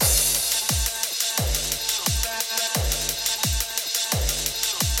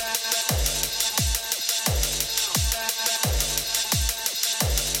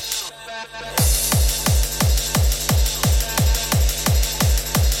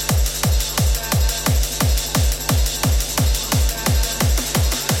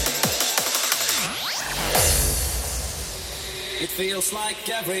feels like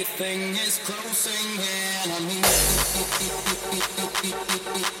everything is closing in on me.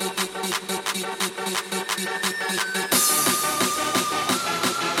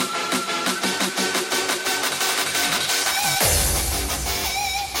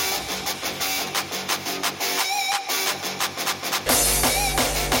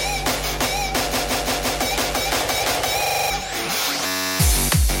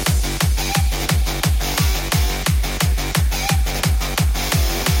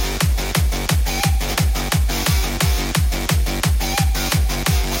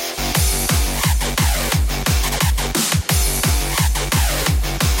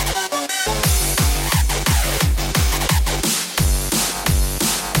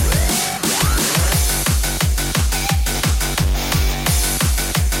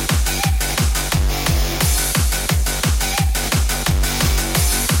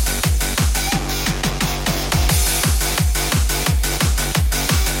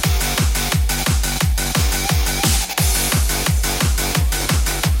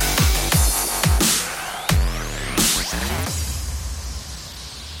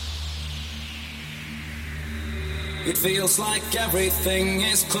 It feels like everything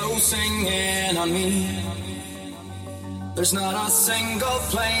is closing in on me. There's not a single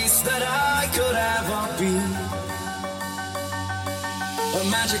place that I could ever be. A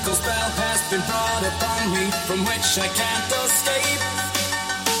magical spell has been brought upon me from which I can't escape.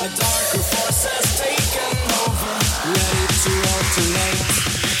 A darker force has taken over, ready to alternate.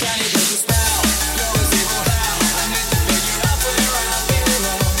 Can you break the spell? You're as evil hell. I need to figure out where I'll be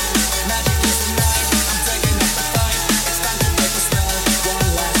alone. Magic is the night, I'm taking up the fight. It's time to break the spell one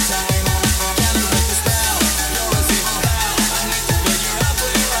last time. Can you break the spell? You're as evil hell. I need to figure out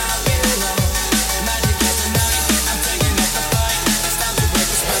where I'll be alone. Magic is the night, I'm taking up the fight. It's time to break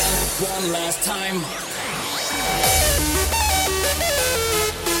the spell one last time.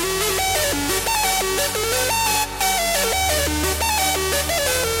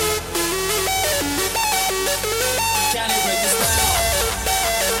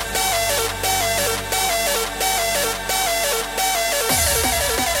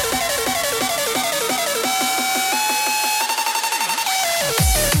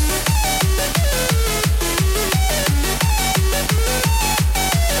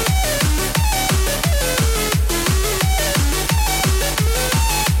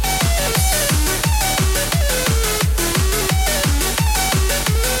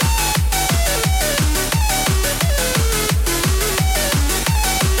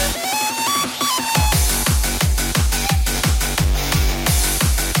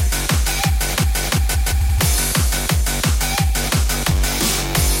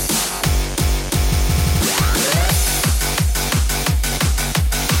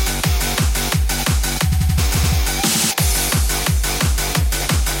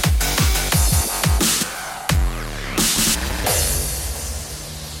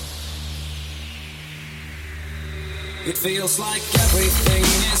 It feels like everything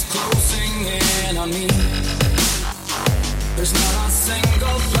is closing in on me. There's not a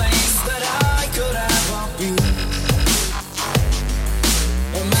single place that I could ever be.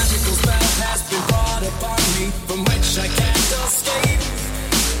 A magical spell has been brought upon me from which I can't escape.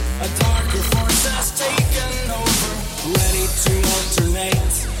 A darker force has taken over, ready to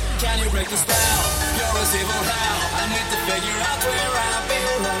alternate. Can you break the spell? You're as evil hell. I need to figure out where I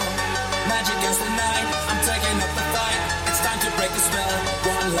belong. Magic is the night, I'm taking up the fight. It's time to break the spell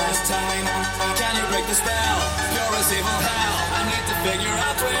one last time. Can you break the spell? You're as evil hell. I need to figure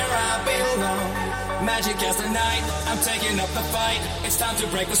out where I belong. Magic is the night, I'm taking up the fight. It's time to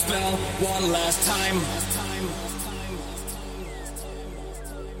break the spell one last time.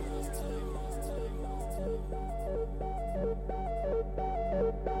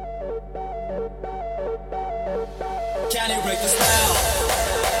 Can you break the spell?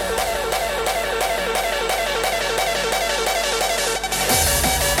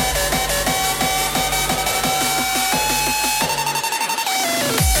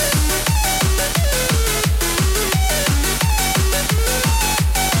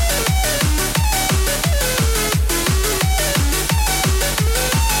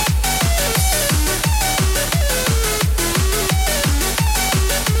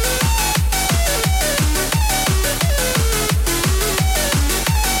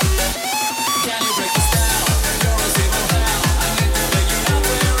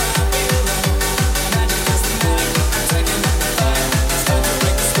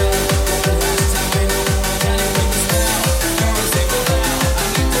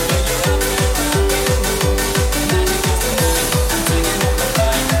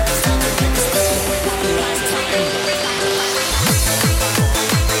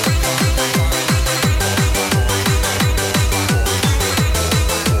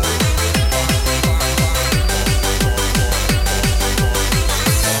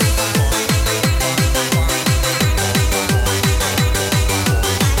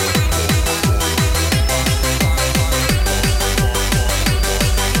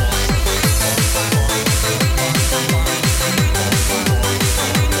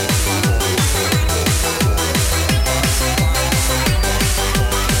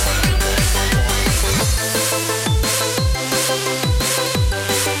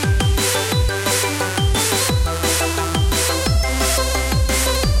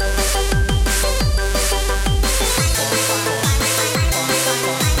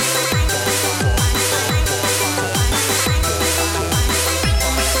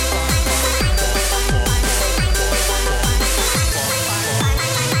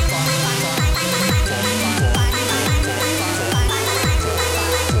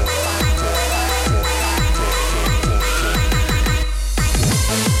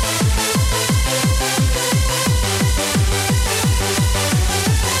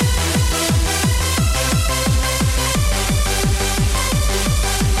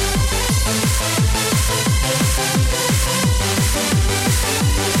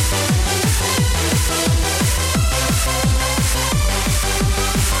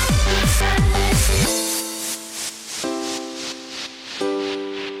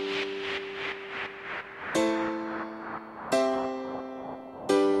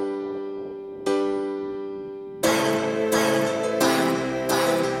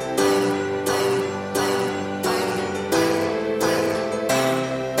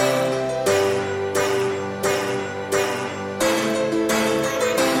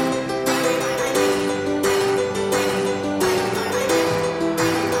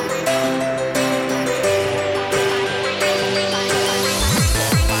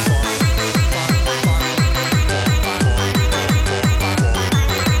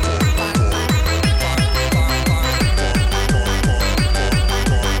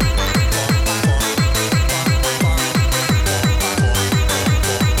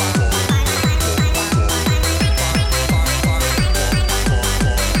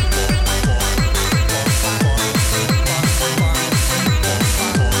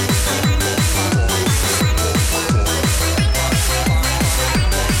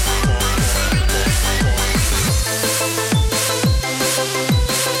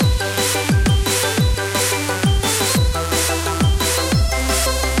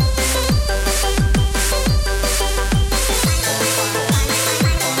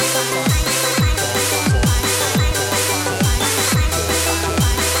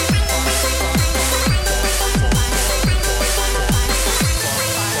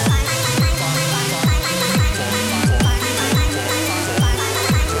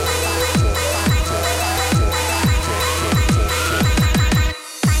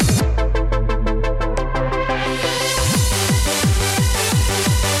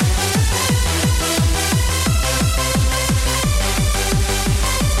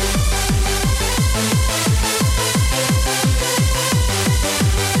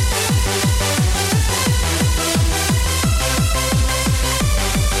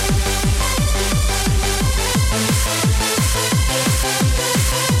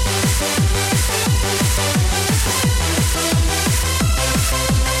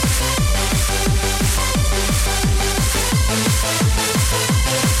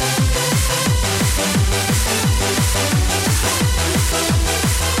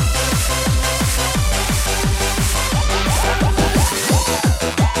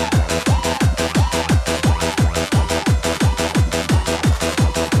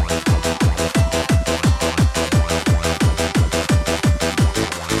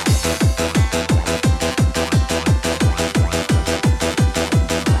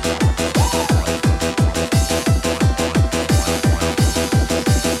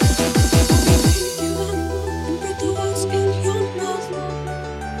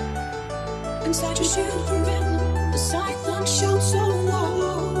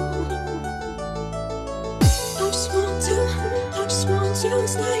 you'll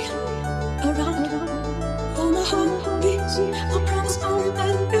stay around. Hold my heartbeats, I promise I won't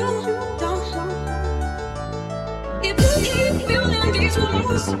let you down. If you keep building these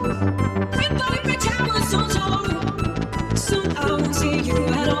walls, brick by brick towers so tall, soon I won't see you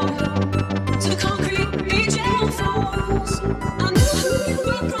at all. To the concrete beach and falls. I know who you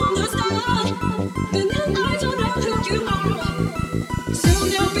were from the start, but now I don't know who you are. Soon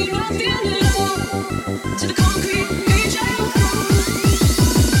there'll be nothing at all. To the concrete beach and falls.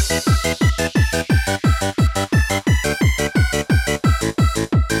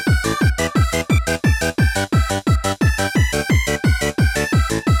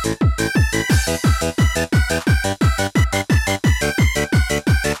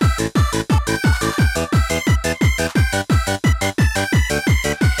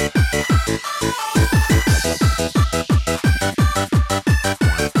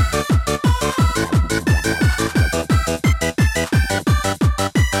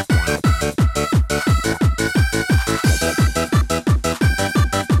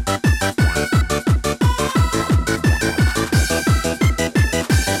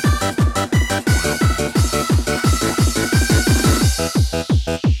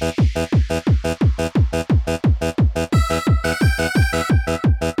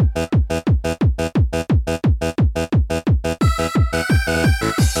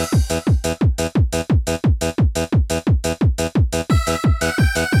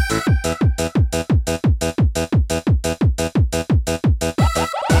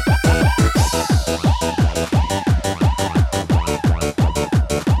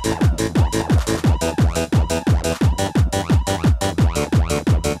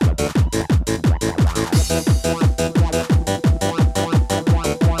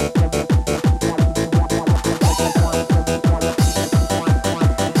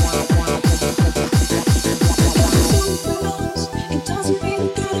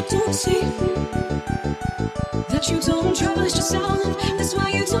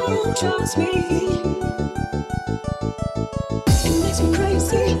 Trust me. It makes me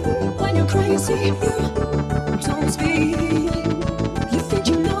crazy when you're crazy. You don't speak. You think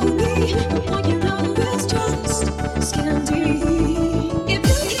you know me, but what you know is just skin deep. If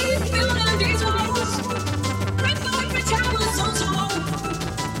you keep building these walls, brick by brick towers so tall,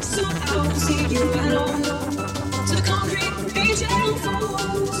 soon I won't see you at all. To the concrete beach and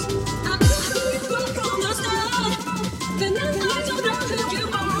falls. I know who you were from the start, but now I don't know who you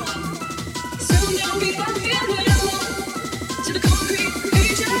are. There'll be nothing at all. To the concrete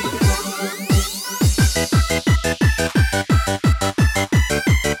beach and falls.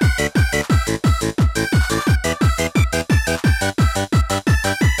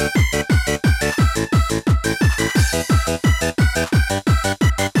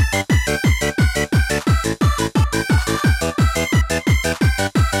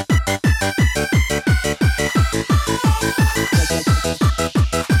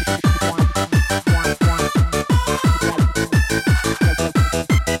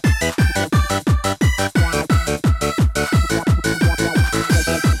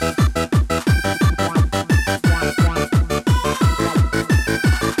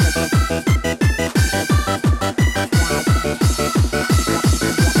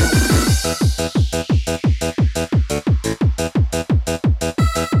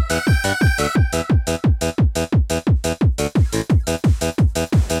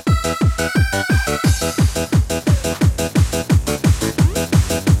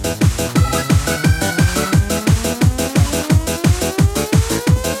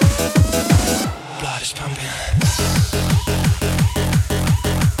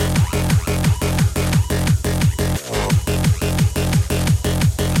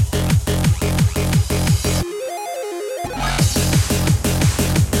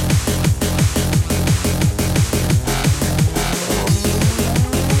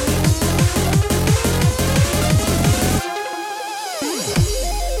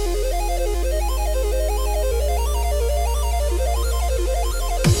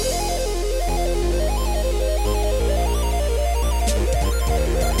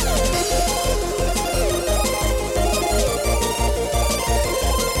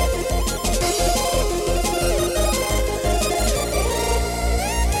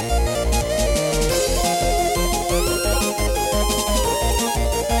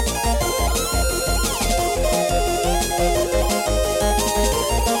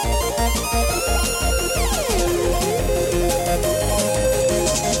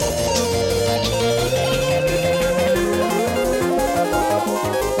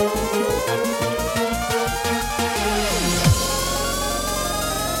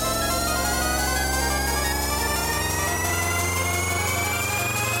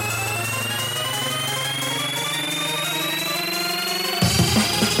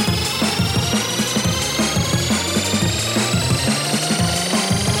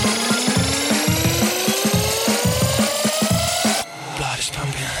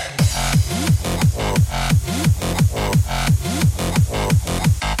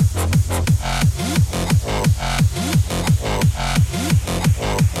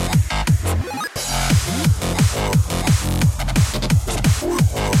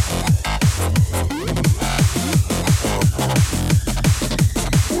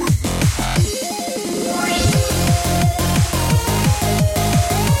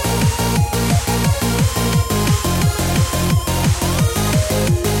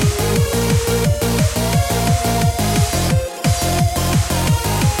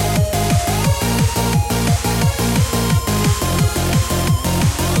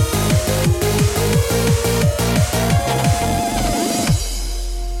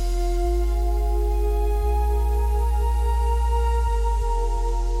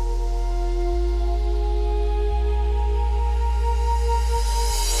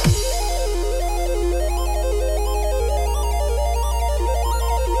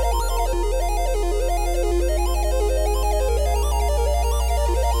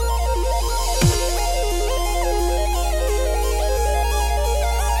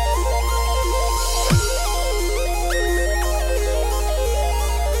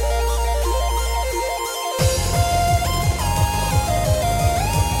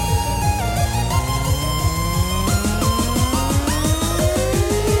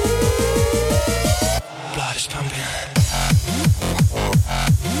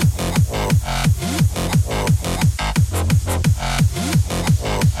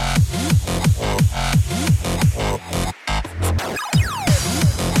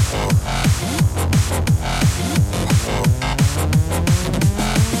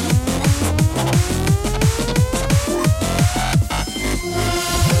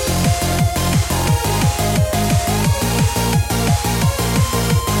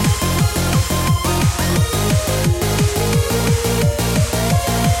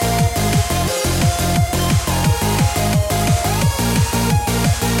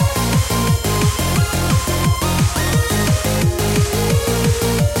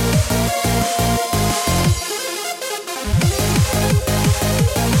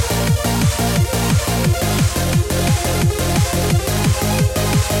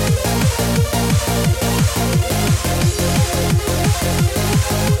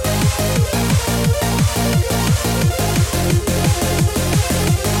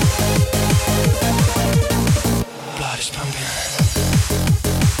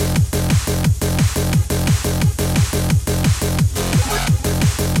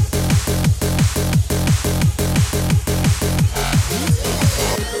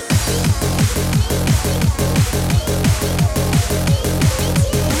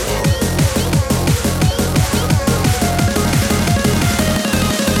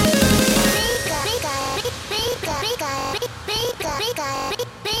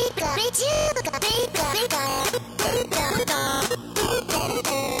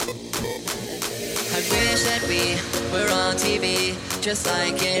 just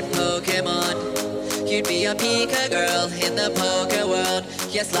like in Pokemon. You'd be a Pika girl in the Poke world.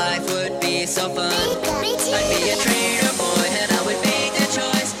 Yes, life would be so fun. I'd be a trainer boy and I would make the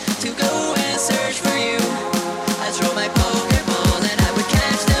choice to go and search for you. I'd throw my Pokeball and I would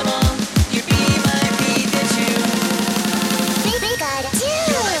catch them all. You'd be my Pikachu. You're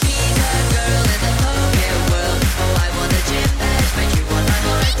my Pika girl in the Poke world. Oh, I want a gym badge, but you want my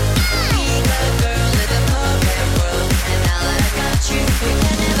heart. Pika girl in the Poke world, and now that I got you, we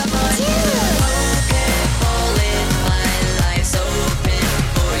can never part. Pokeball in my life's open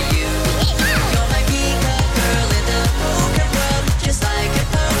for you. You're my Pika girl in the Poke world, just like a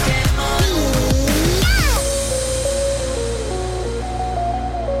Pokemon.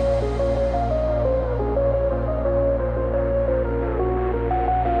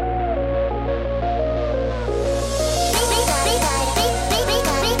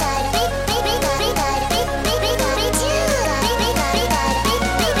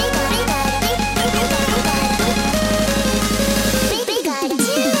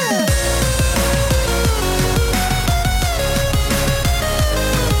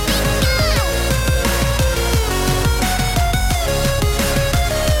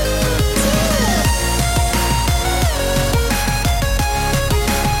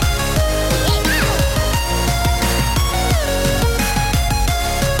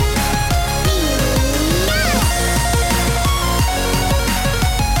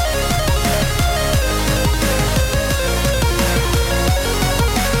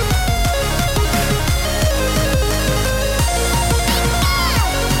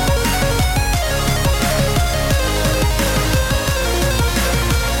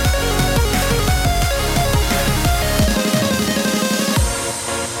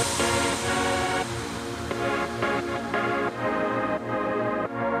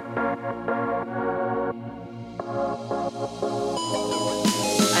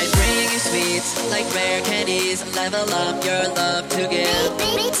 I bring you sweets like rare candies, level up your love to give.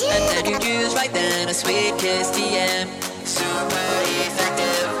 And then you choose right then a sweet kiss TM. Super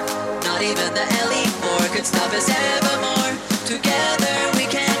effective. Not even the LE4 could stop us evermore. Together we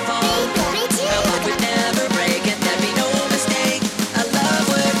can fall. Our bond would never break and there'd be no mistake. Our love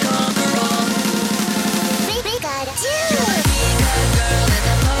would conquer all. You're a Pika girl in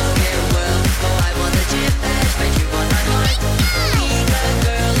the Poke world. Oh, I want the gym badge, but you want my heart. Pika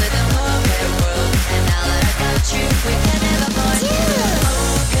girl in the Poke world, and now that I got you, we can never part.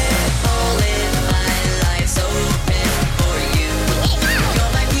 Pokeball in my life's open for you.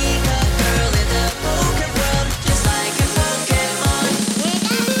 You're my Pika girl in the Poke world, just like a Pokemon.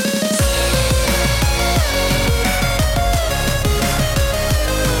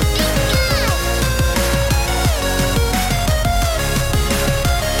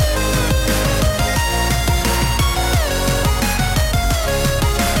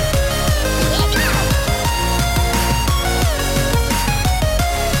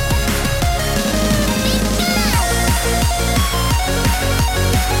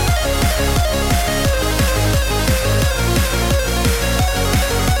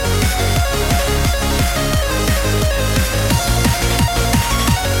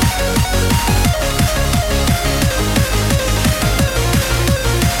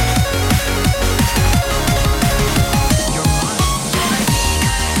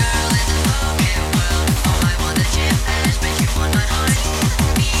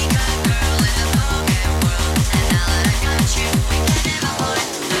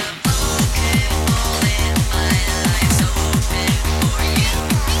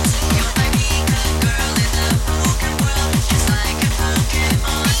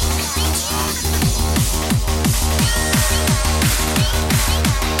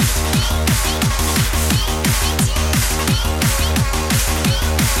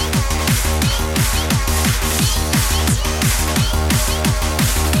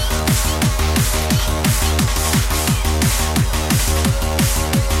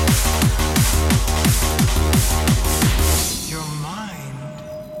 Your mind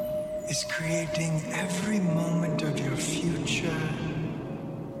is creating every moment of your future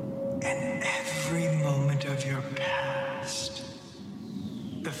and every moment of your past.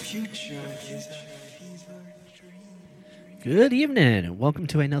 The future is a fever dream. Good evening, and welcome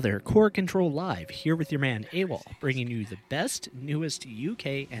to another Core Control Live, here with your man AWOL, bringing you the best, newest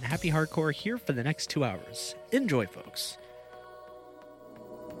UK and happy hardcore here for the next 2 hours. Enjoy, folks.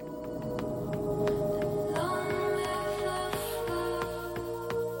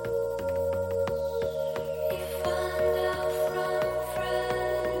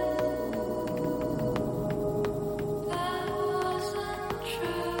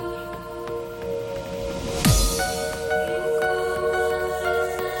 True.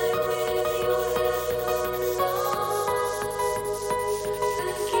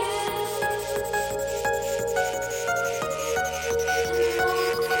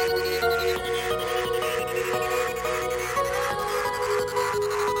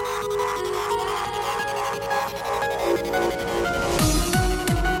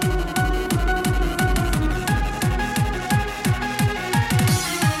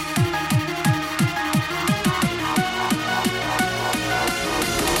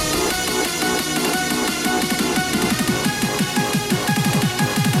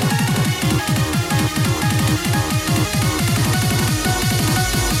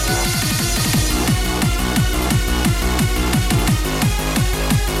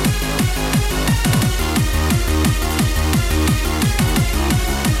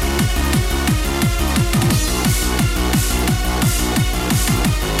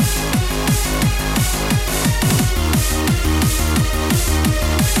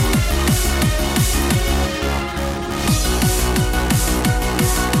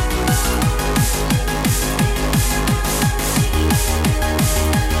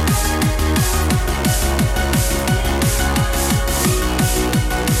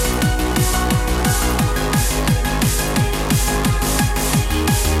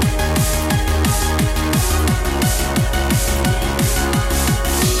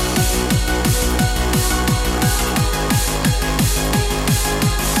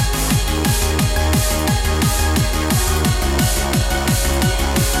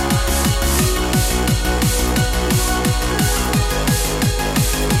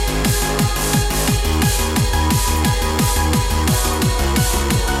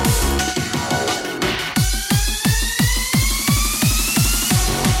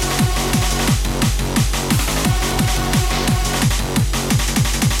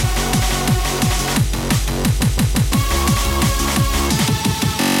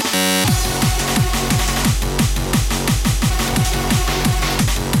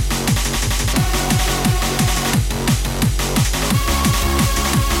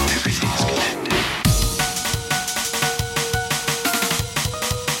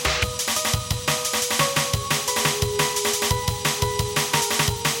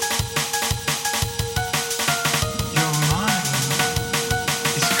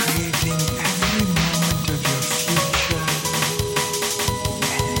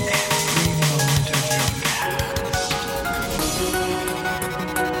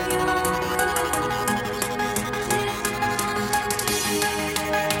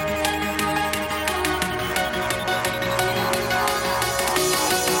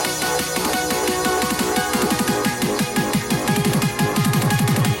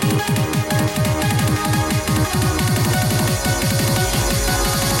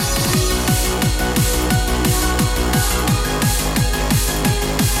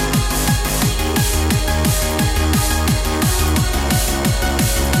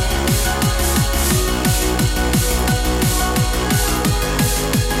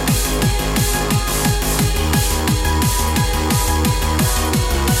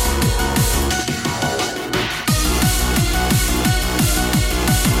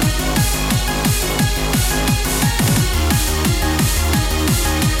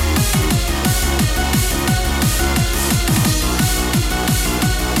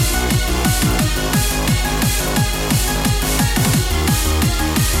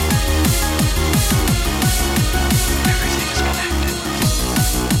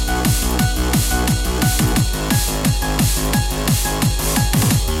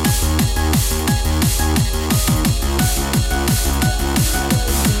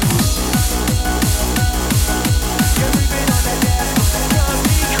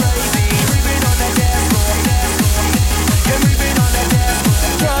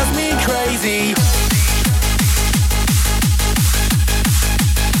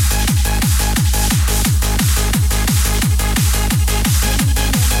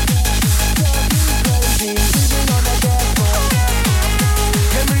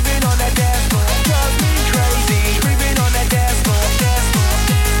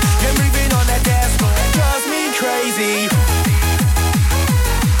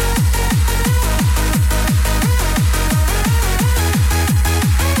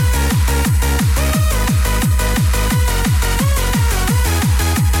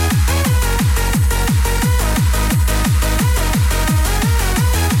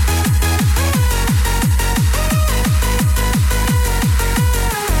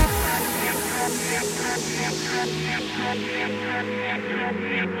 I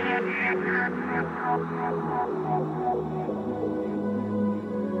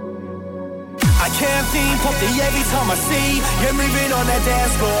can't think properly every time I see you moving on the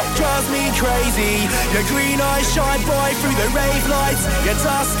dance floor. Drives me crazy. Your green eyes shine bright through the rave lights. Your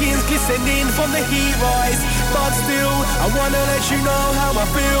dark skin's glistening from the heat rise. But still, I wanna let you know how I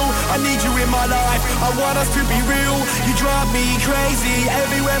feel. I need you in my life. I want us to be real. You drive me crazy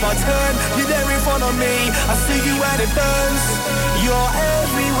everywhere I turn. You're there in front of me. I see you and it burns. You're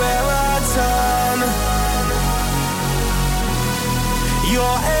everywhere I turn.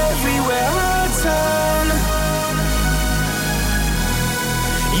 You're everywhere I turn.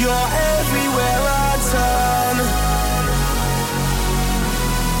 You're everywhere I turn.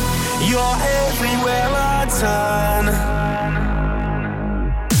 You're everywhere I turn.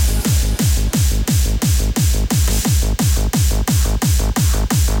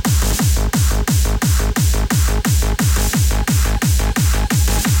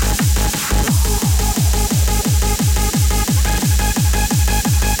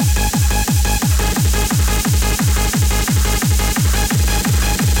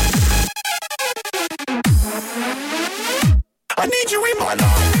 I need you in my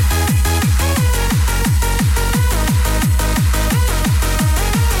life.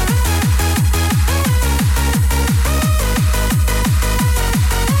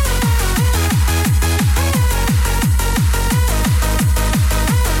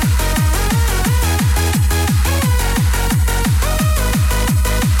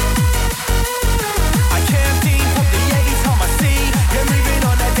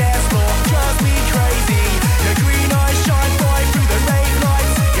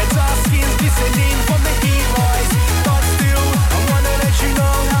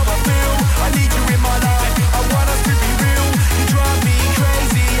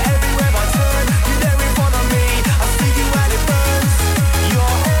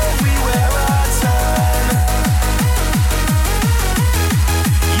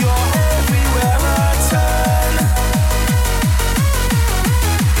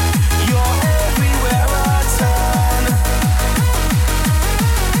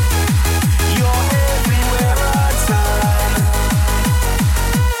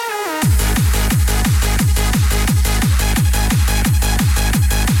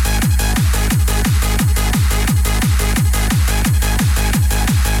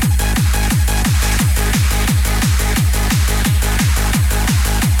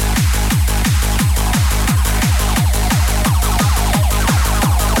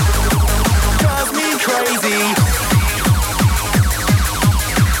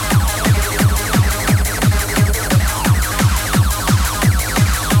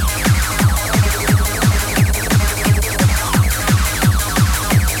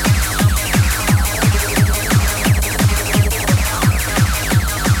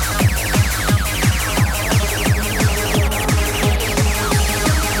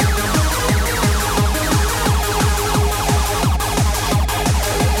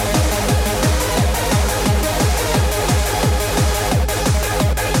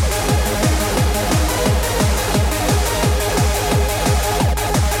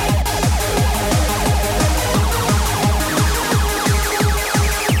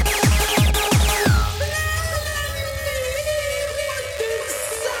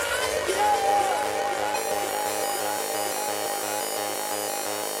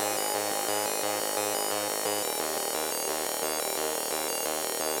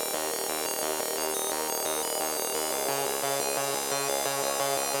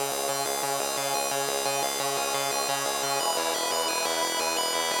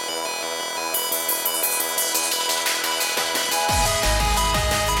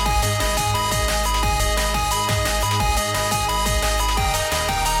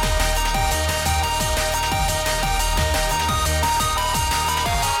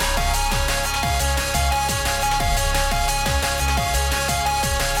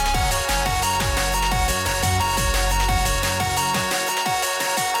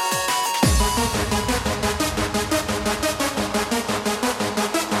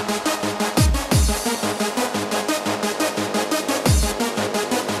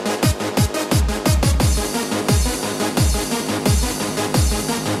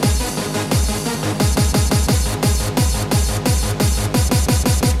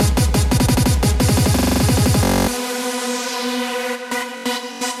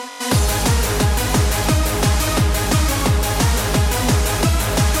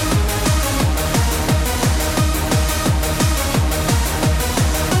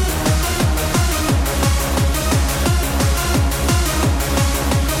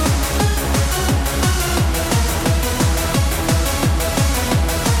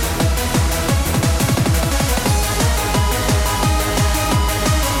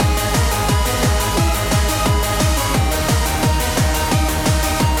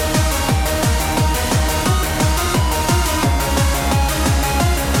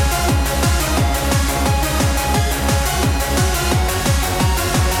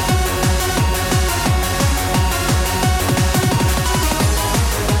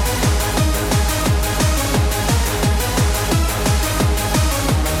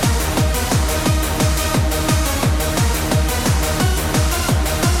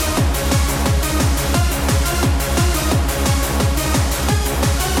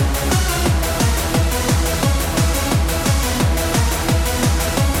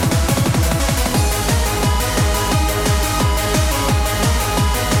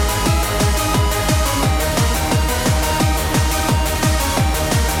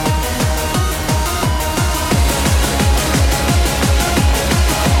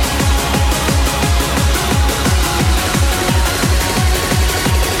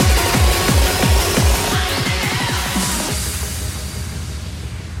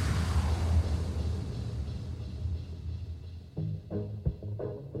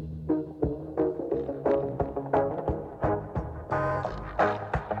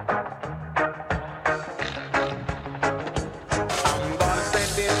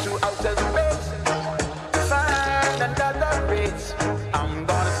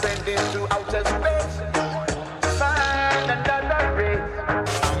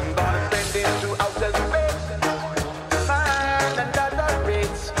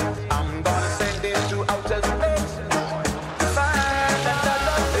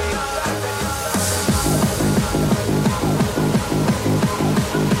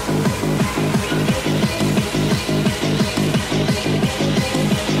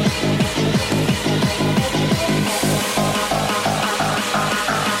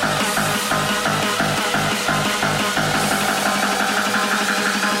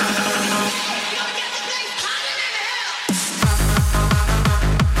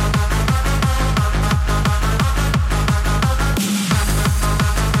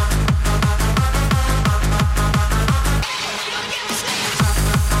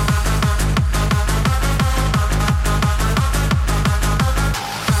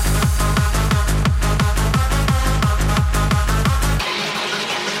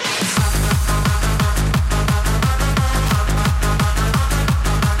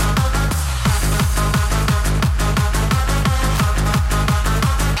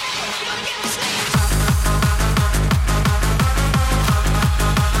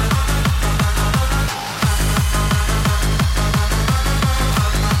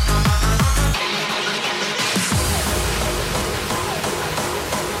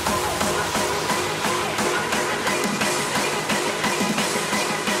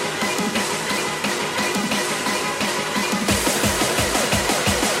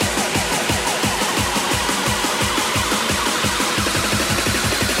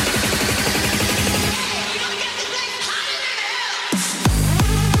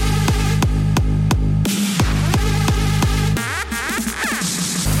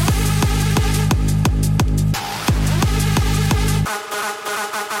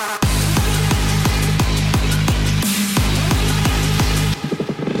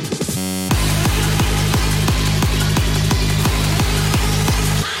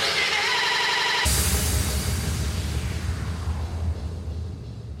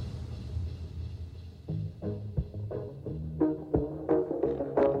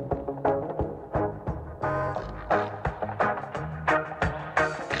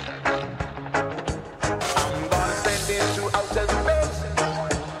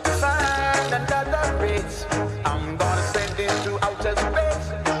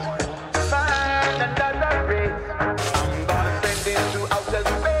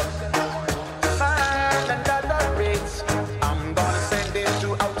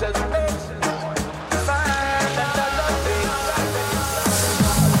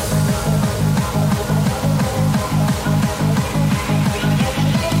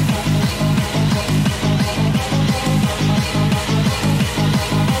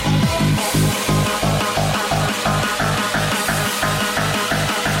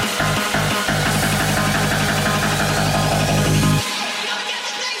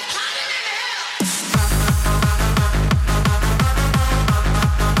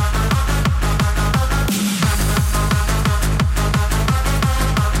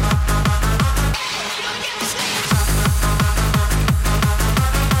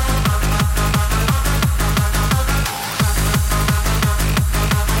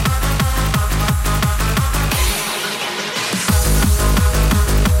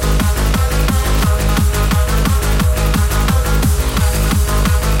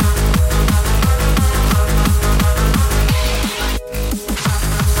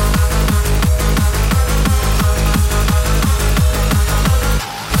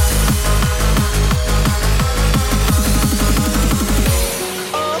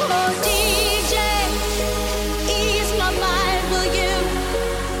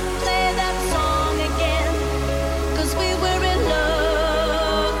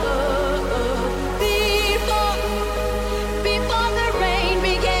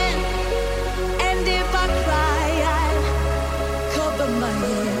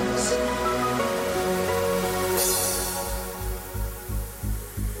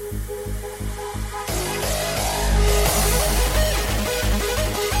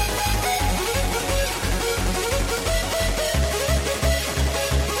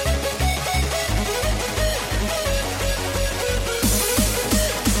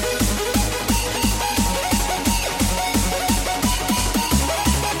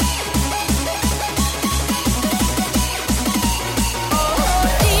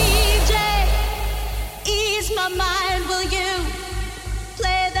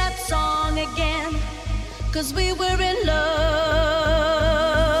 'cause we were in love.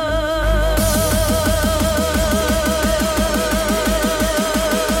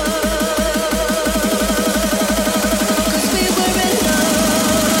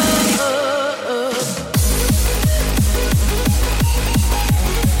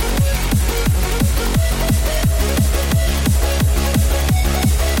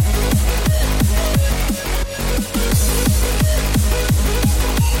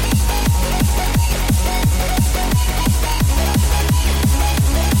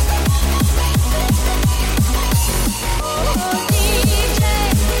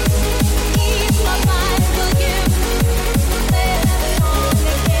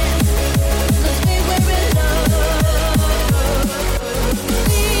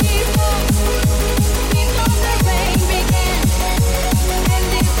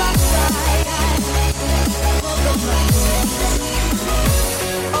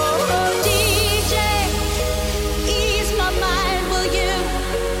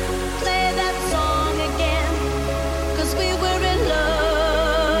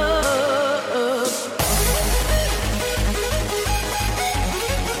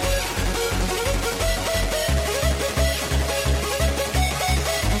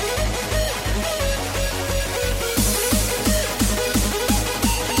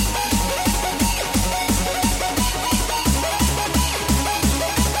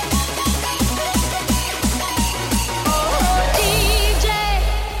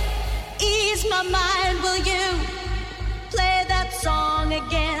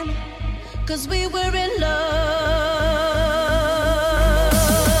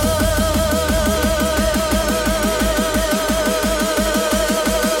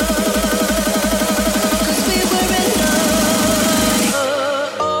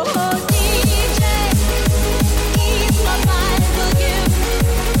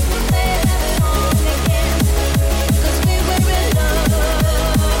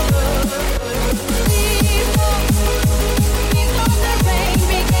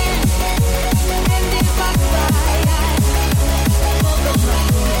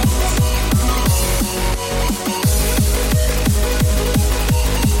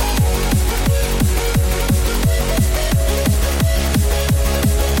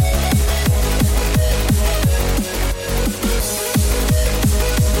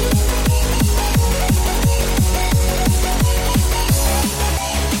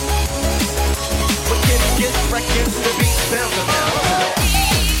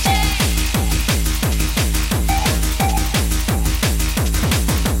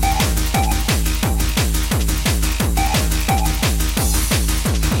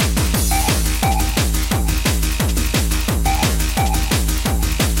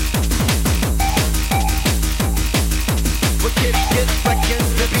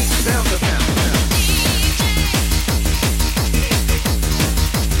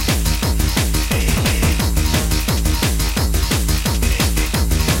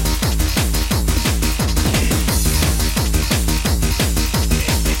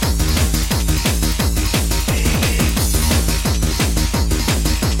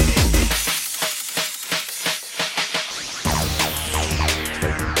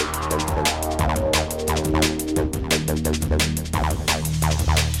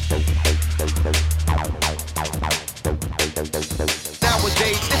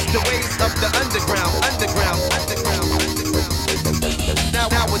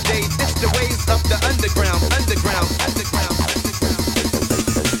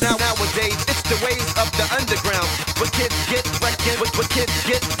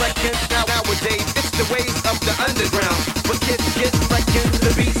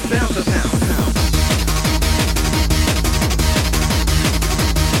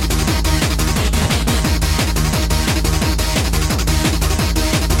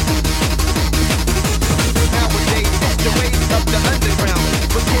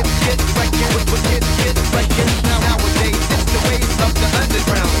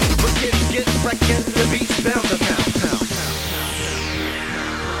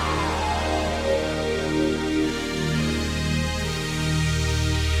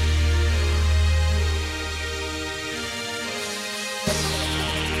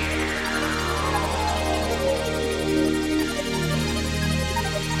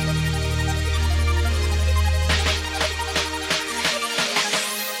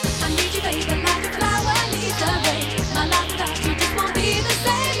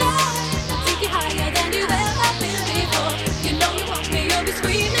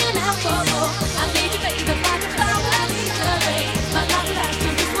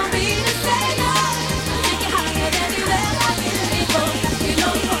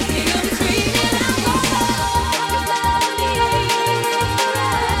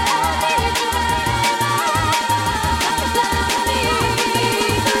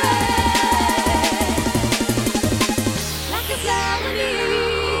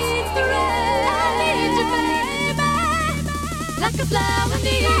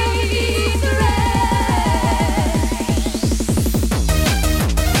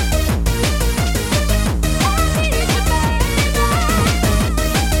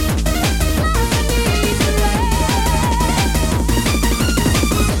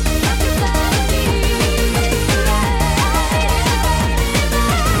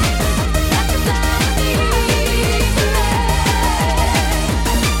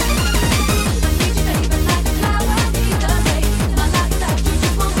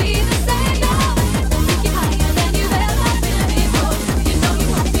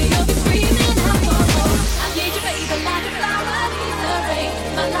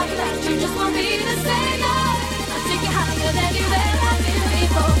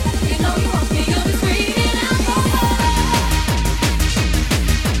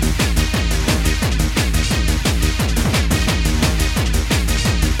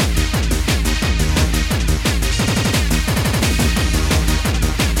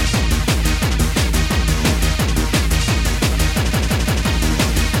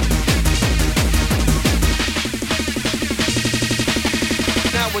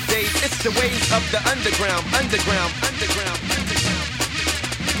 the ways of the underground.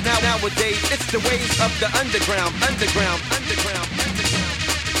 Nowadays, it's the ways of the underground.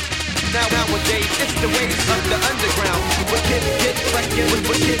 Nowadays, it's the ways of the underground. What kids get wrecking,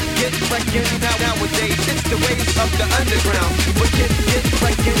 what kids get wrecking. Nowadays, it's the ways of the underground. What kids get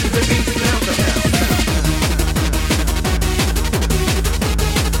wrecking, the beats pound the pound.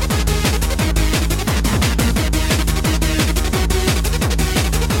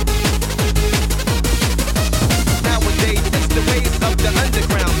 Nowadays, it's the ways of the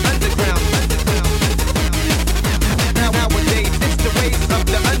underground. Nowadays, it's the ways of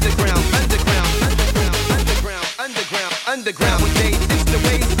the underground. Nowadays, it's the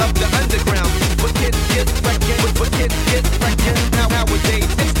ways of the underground. What kids get wrecking, what kids get wrecking. Nowadays,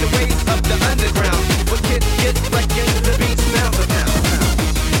 it's the ways of the underground. What kids get wrecking, the beats pound the pound.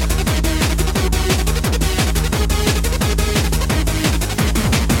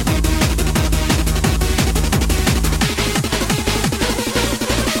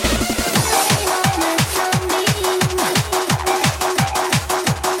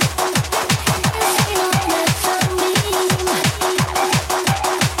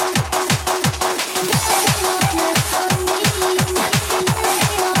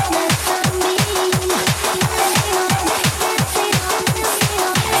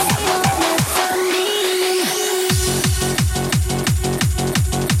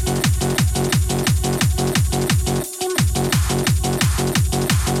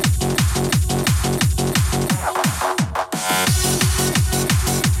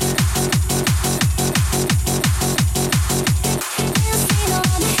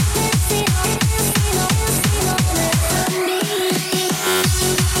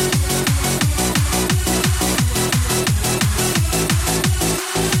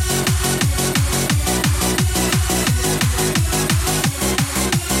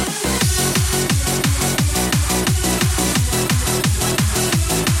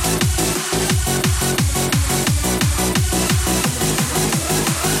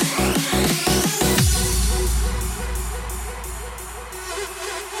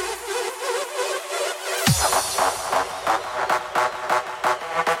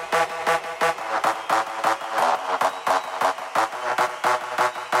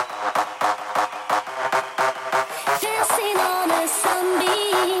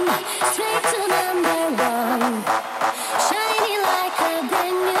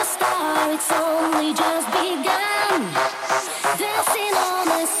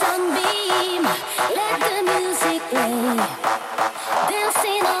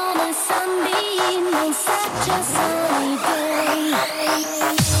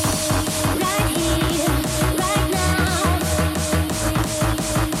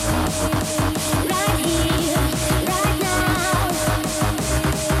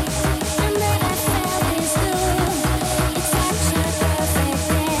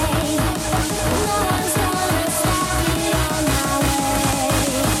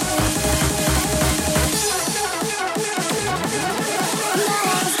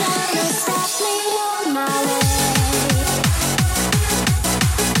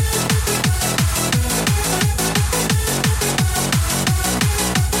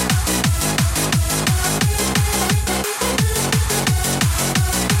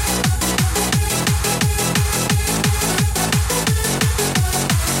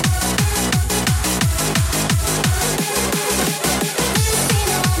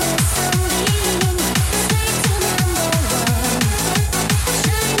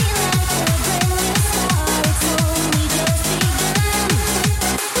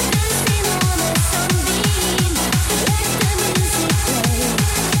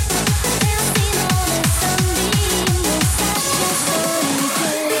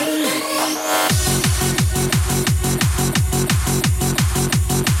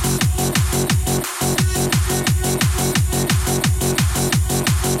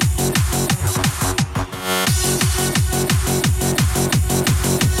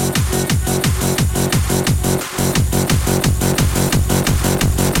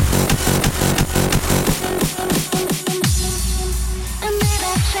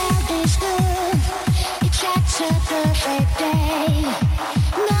 Sunny day.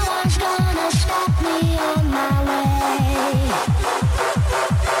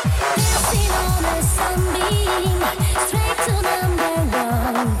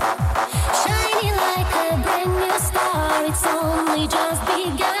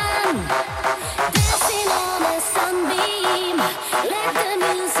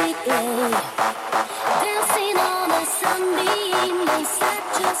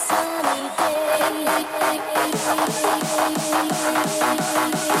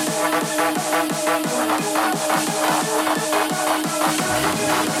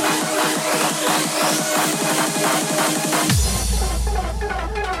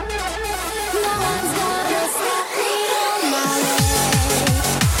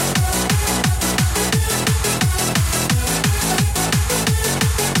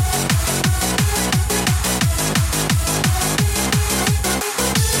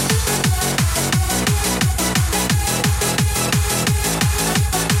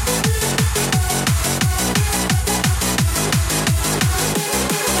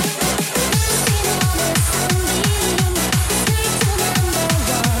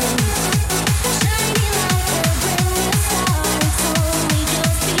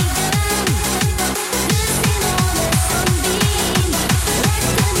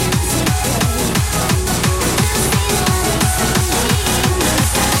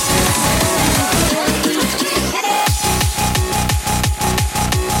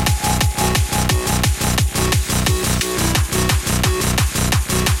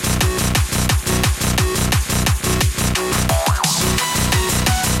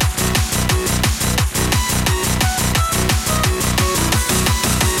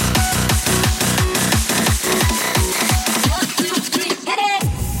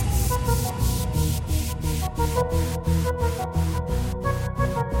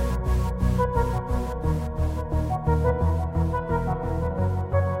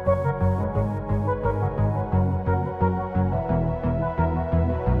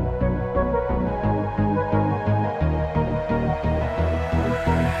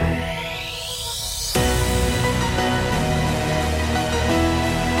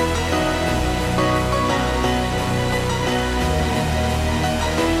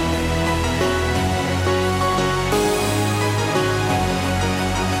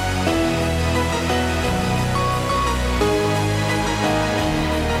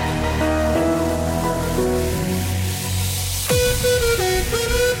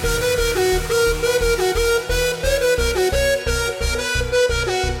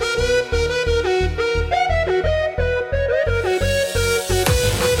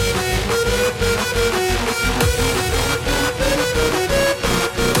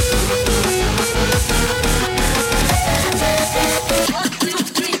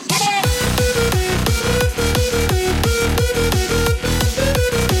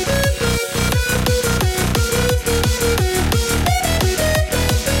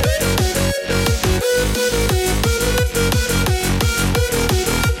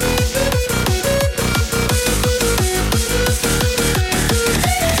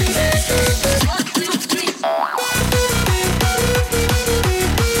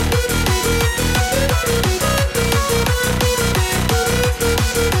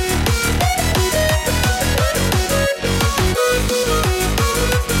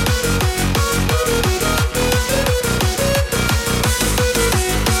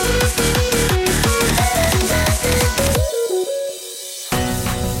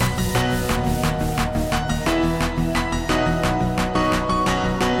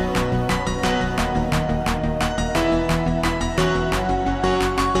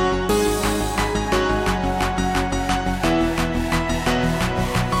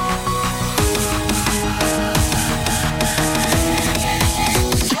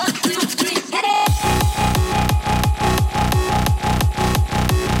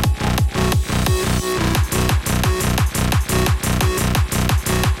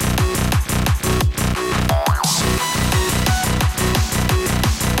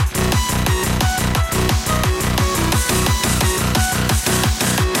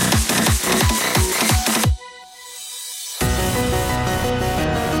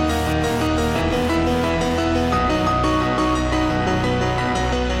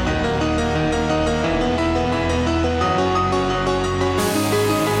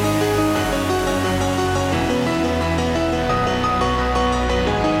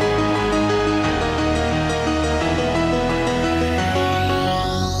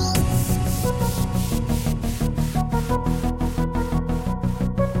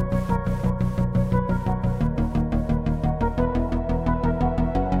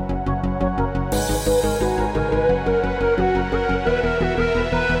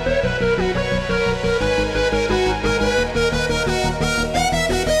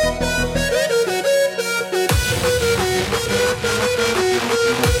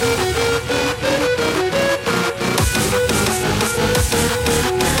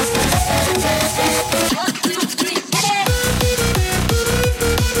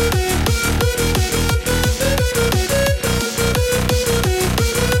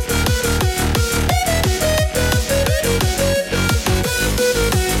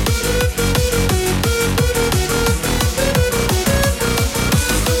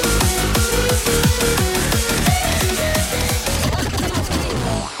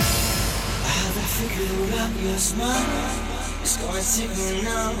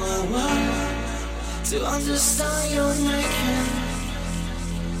 to understand your making.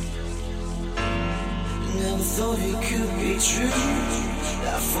 Never thought it could be true,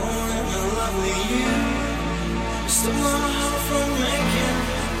 that I've fallen in love with you. Still my heart from making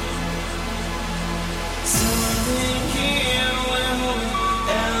something here where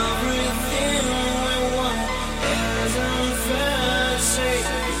everything we want isn't fair to say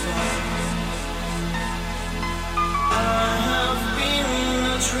goodbye. I have been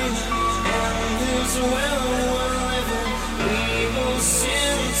a dreamer, and this world we're living, people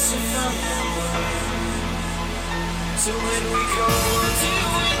seem to find their way. So when we go, do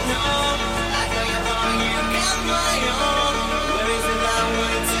we know? I got your heart, you got my own. Where is it that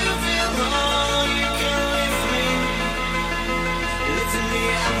way to belong? You can live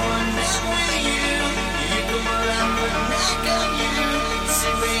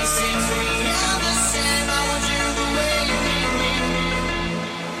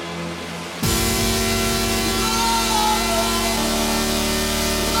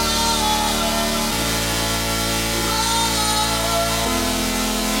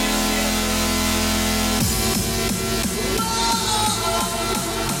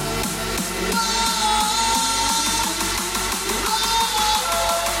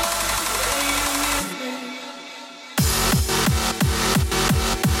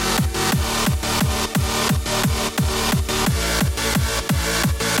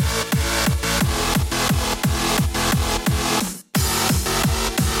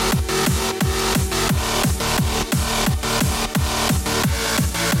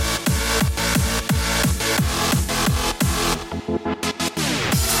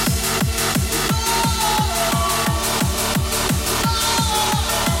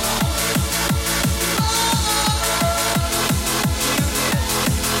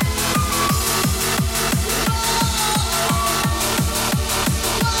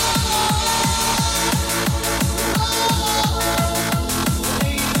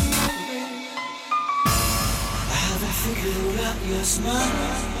mine.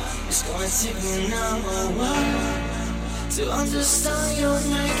 It's gonna take me now a while to understand your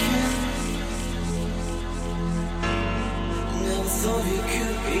making. Never thought it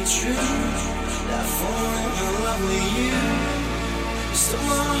could be true, that falling in love with you stole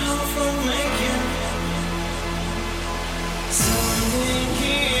my heart from making. Something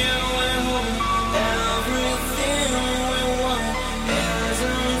here went home, everything we want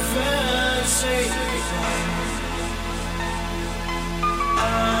isn't fair to say. I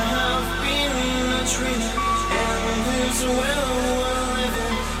have been a dream, and this world we're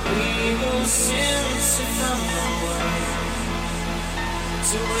living, we will since we found the way.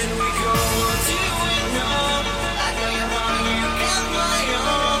 So when we go, do we know? I got your heart, you got my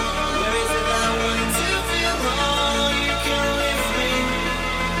own. Where is it that I want to feel wrong? You can lift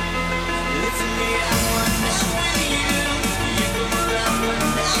me up when I'm with you. You come around when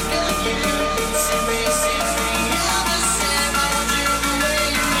I got you. See me, I'm the same. I want you the way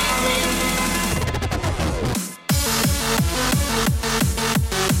you need me.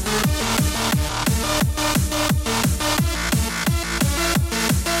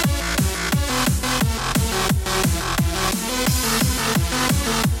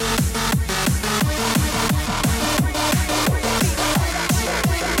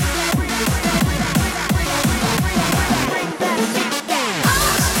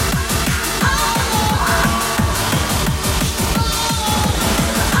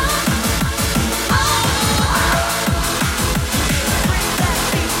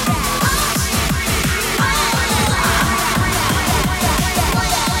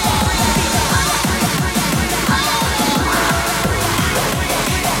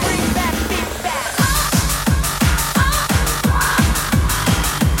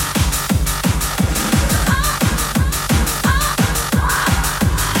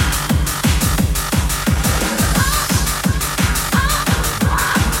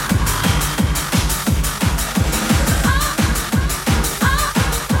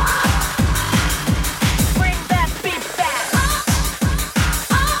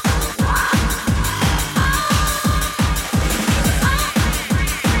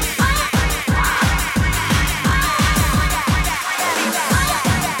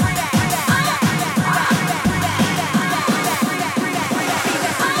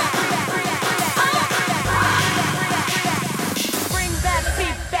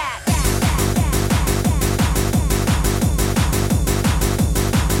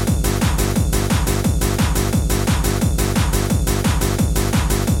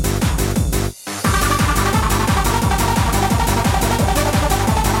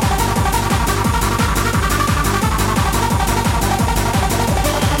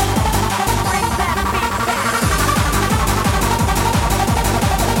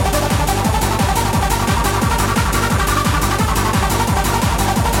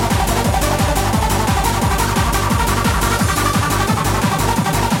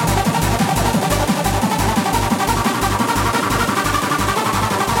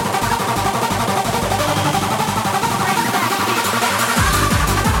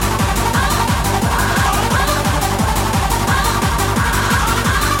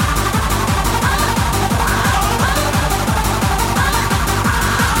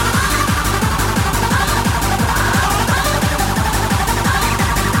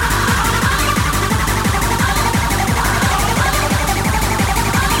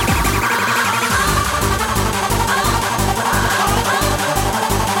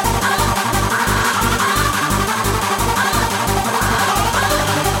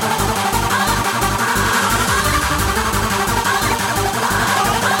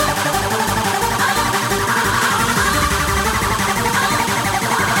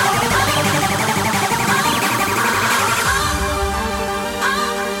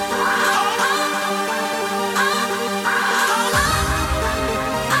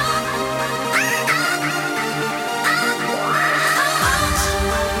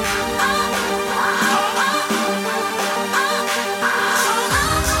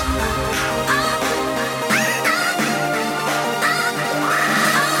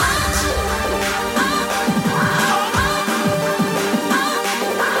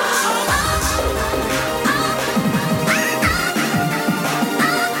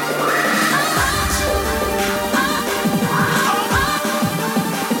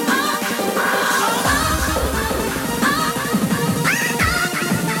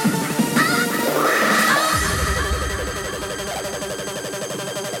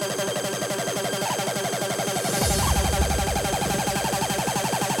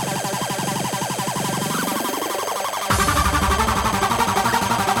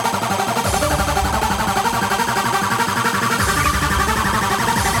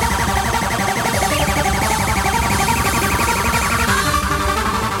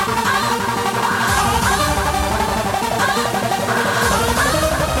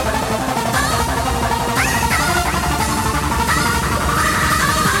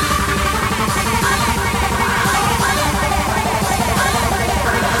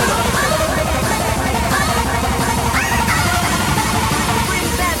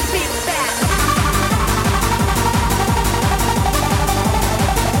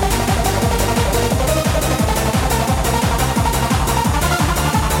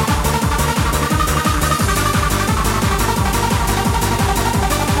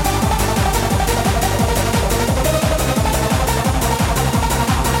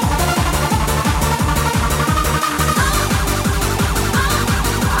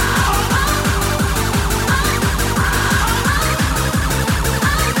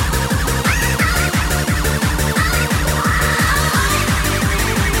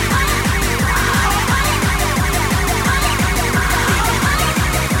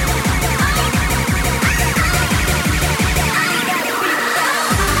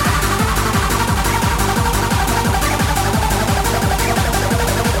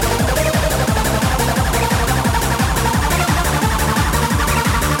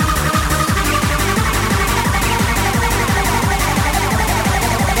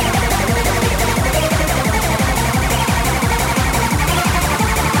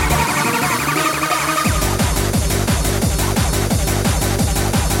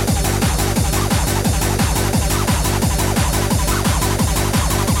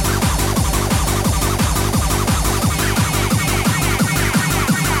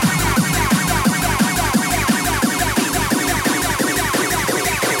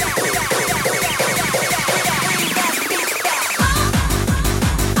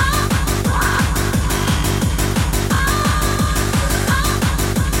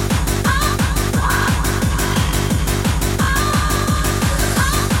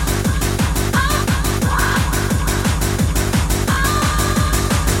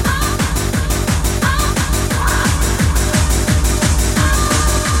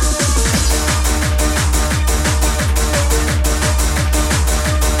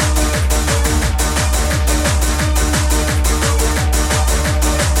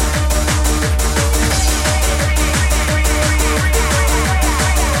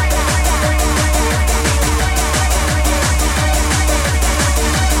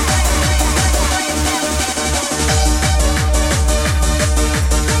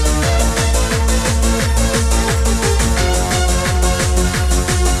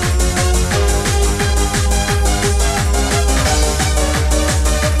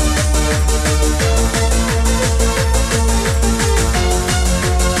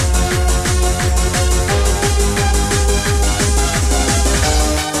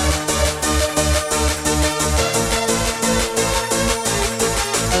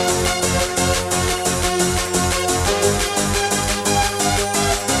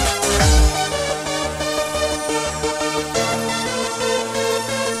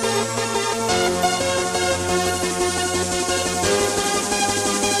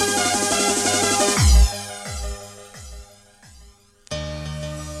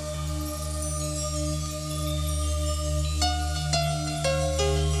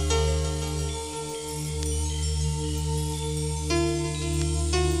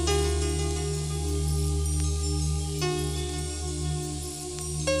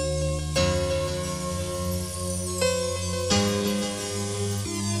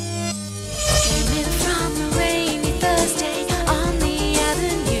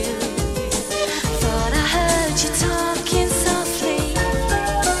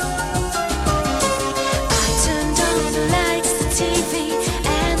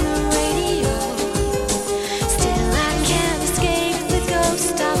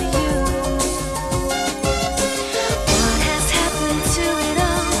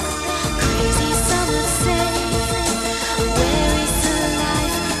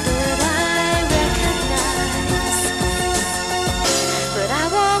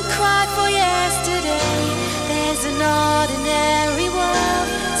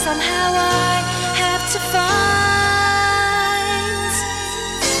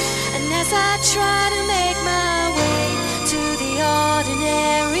 as I try to make my way to the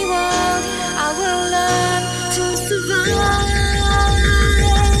ordinary world, I will learn to survive.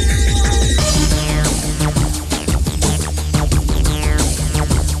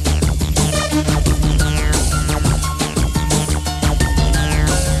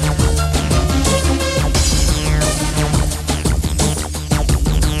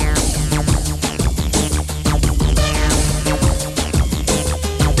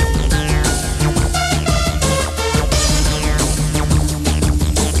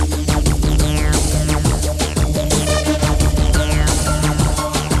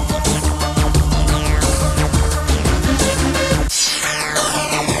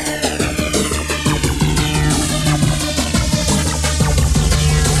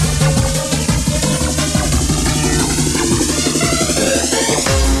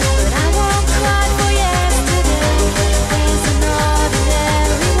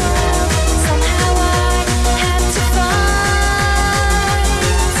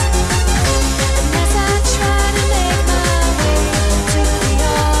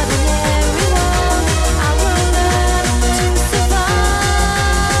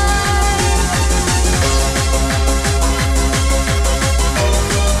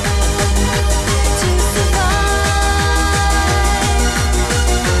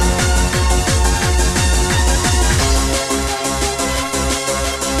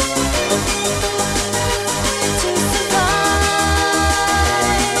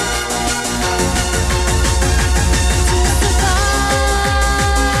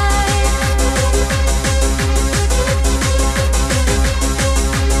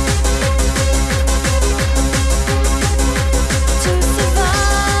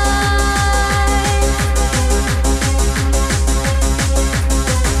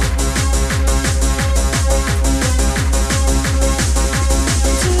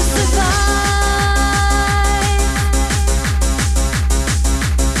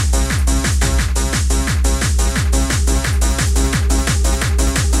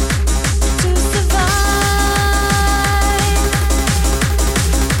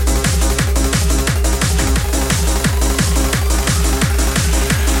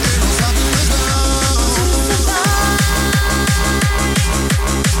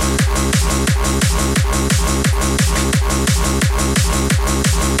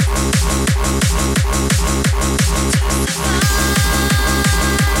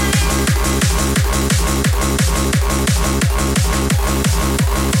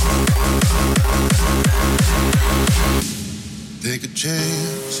 Take a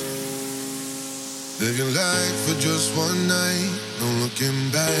chance. Live your life for just one night, no looking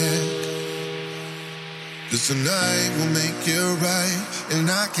back. 'Cause tonight will make it right. And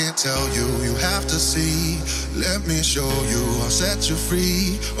I can't tell you, you have to see. Let me show you, I'll set you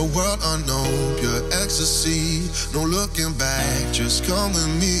free. A world unknown, pure ecstasy. No looking back, just come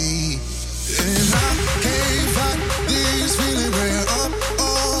with me. And I can't fight this feeling, we're up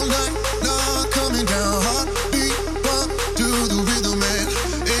all night, not coming down. Heartbeat, pump to the rhythm, man.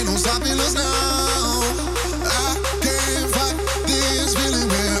 Ain't no stopping us now. I can't fight this feeling,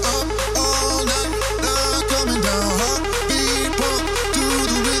 we're up all night, not coming down. Heartbeat, pump to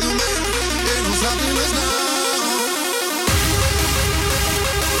the rhythm, man. Ain't no stopping us now.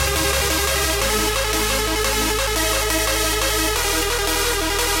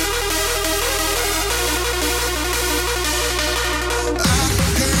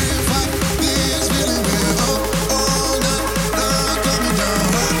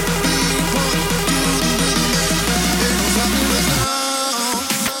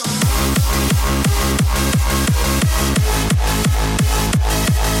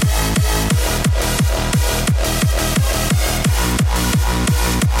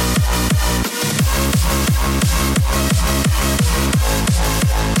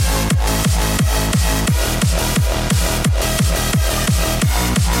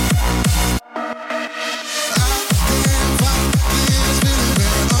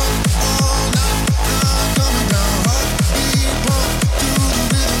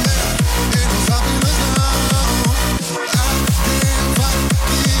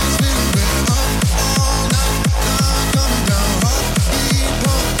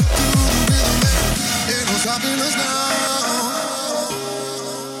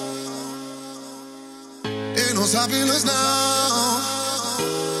 Stopping us now.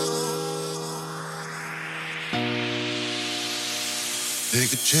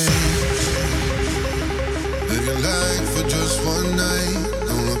 Take a chance. Live your life for just one night,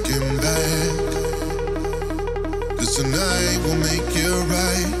 no looking back. 'Cause tonight will make it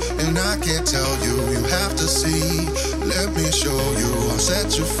right. And I can't tell you, you have to see. Let me show you, I'll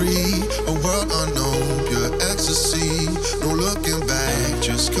set you free. A world unknown, pure ecstasy. No looking back,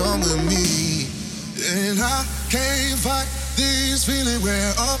 just come with me. And I can't fight this feeling.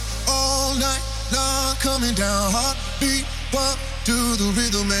 We're up all night, not coming down. Heartbeat pump to the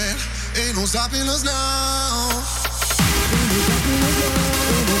rhythm, man. Ain't no stopping us now. Ain't no stopping us now.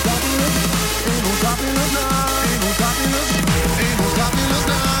 Ain't no stopping us. Ain't no stopping us now. Ain't no stopping us. Ain't no stopping us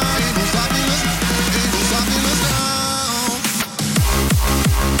now. Ain't no stopping us. Ain't no stopping us now.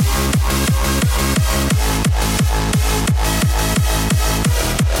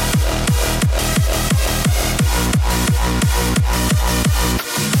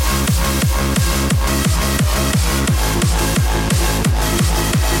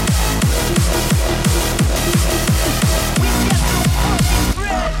 We get so fucking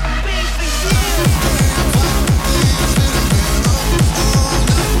red, baby, yeah.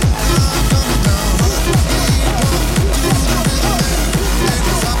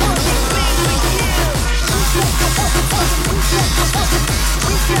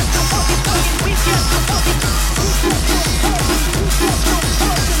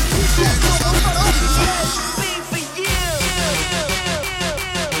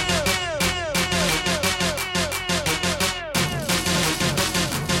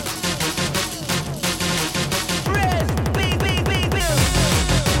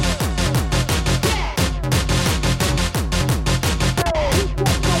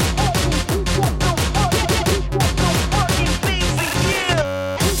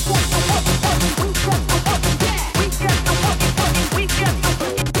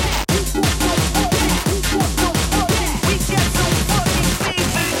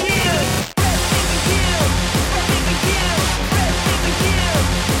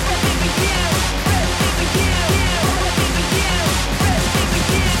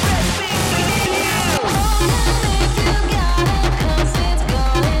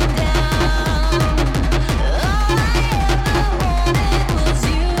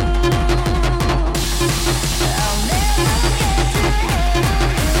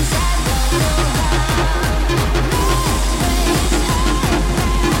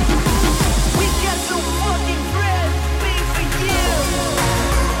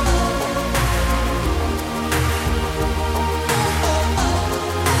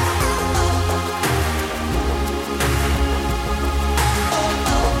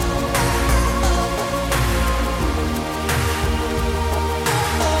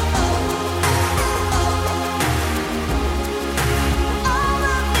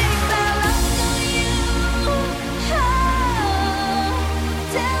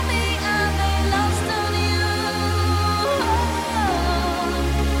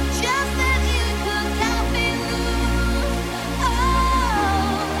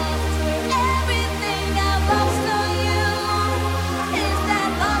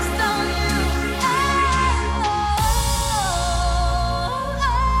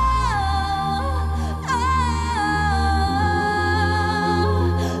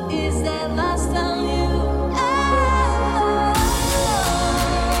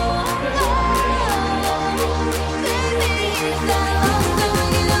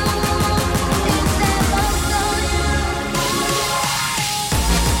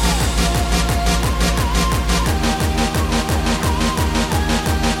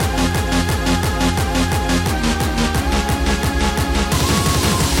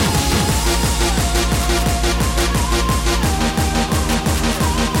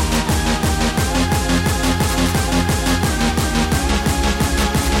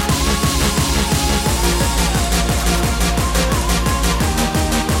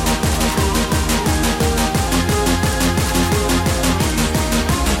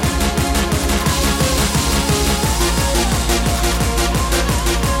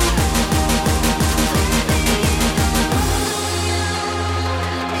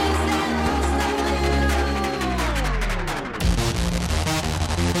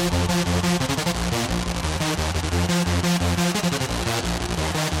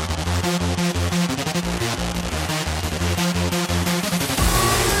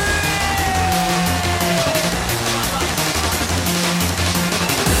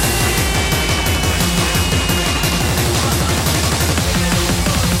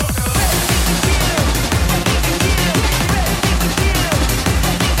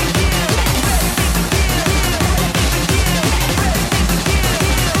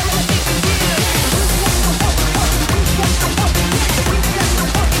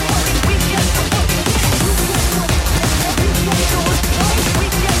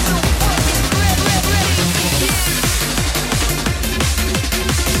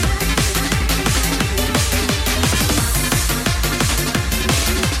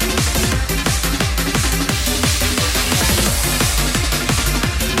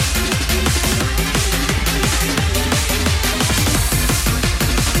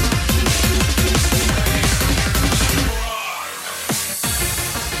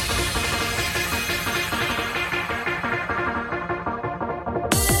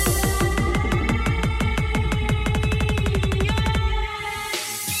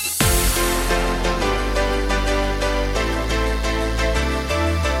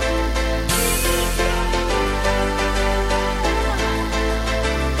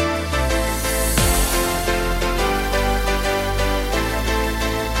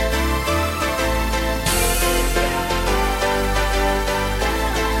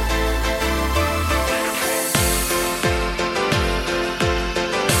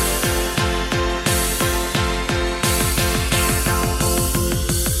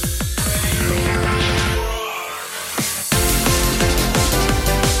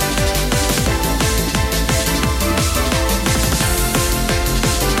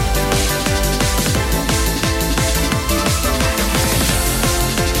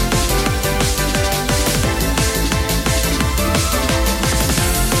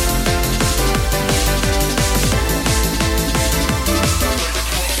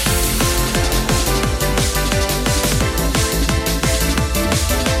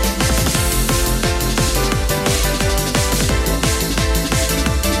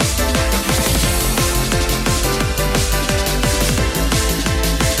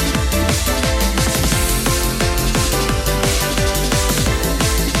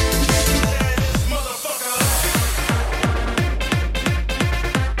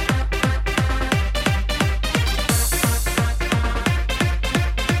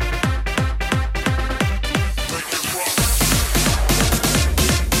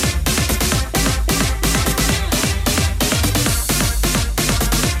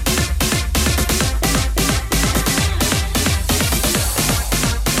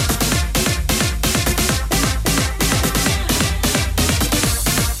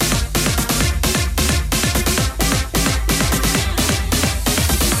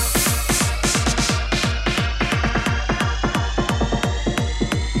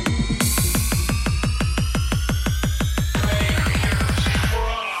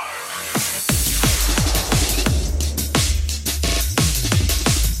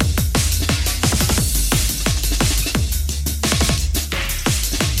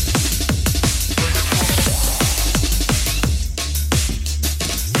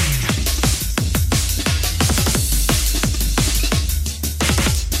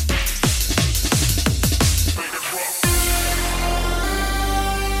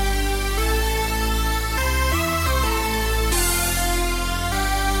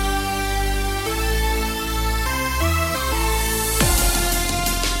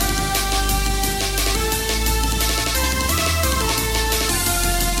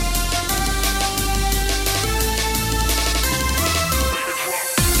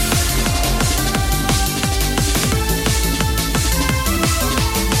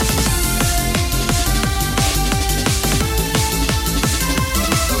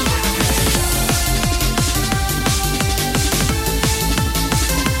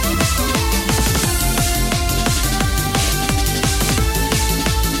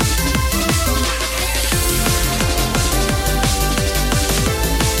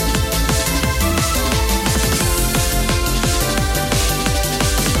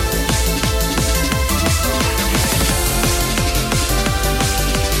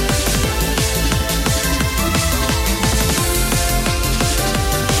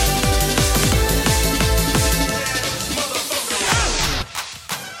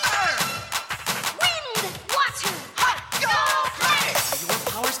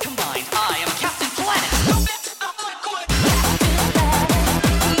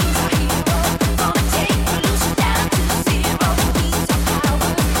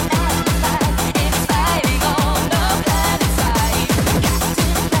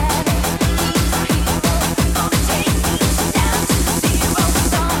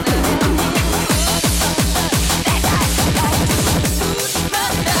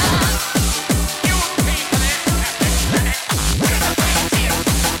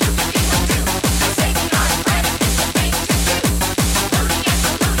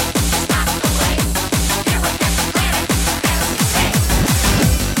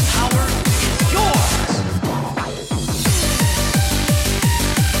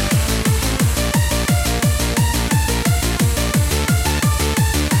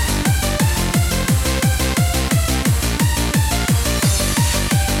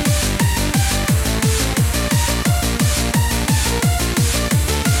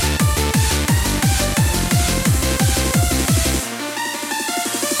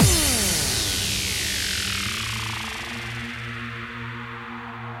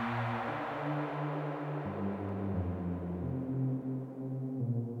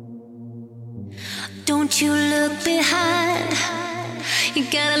 Don't you look behind. You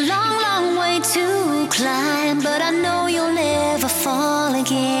got a long, long way to climb, but I know you'll never fall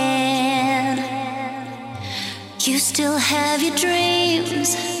again. You still have your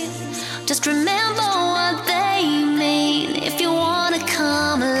dreams. Just remember what they mean if you wanna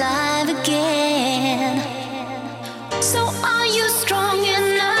come alive again. So are you strong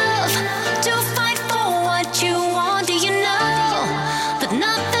enough to fight for what you want? Do you know that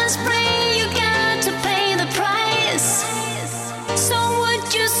nothing's free? You got to pay the price. So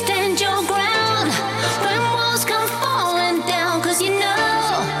would you stand your ground when walls come falling down? 'Cause you know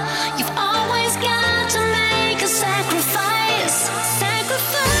you've always got to make a sacrifice.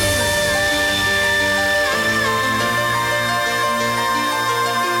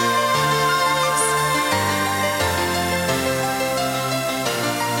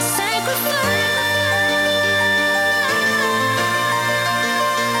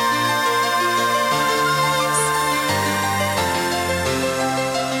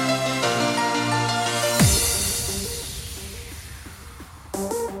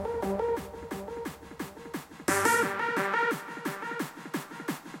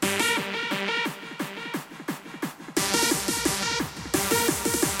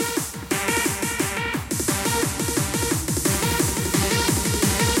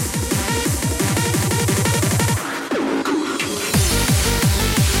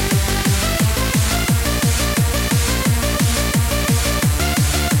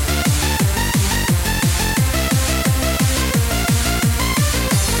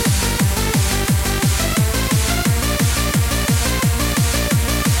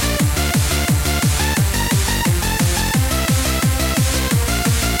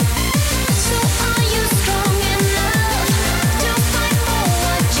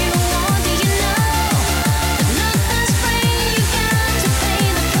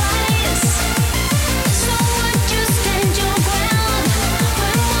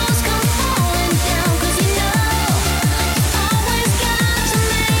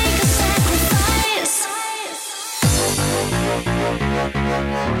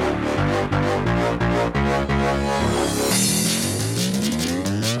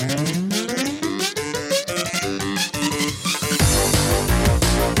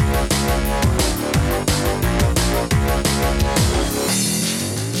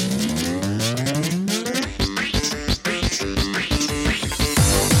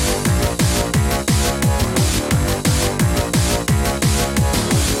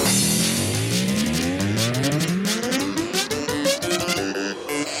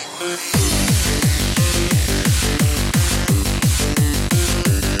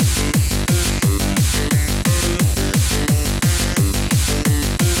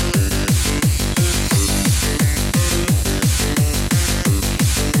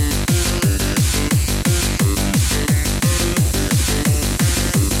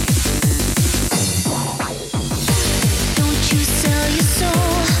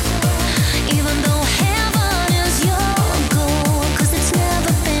 Even though heaven is your goal, 'cause it's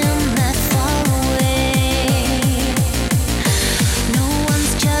never been that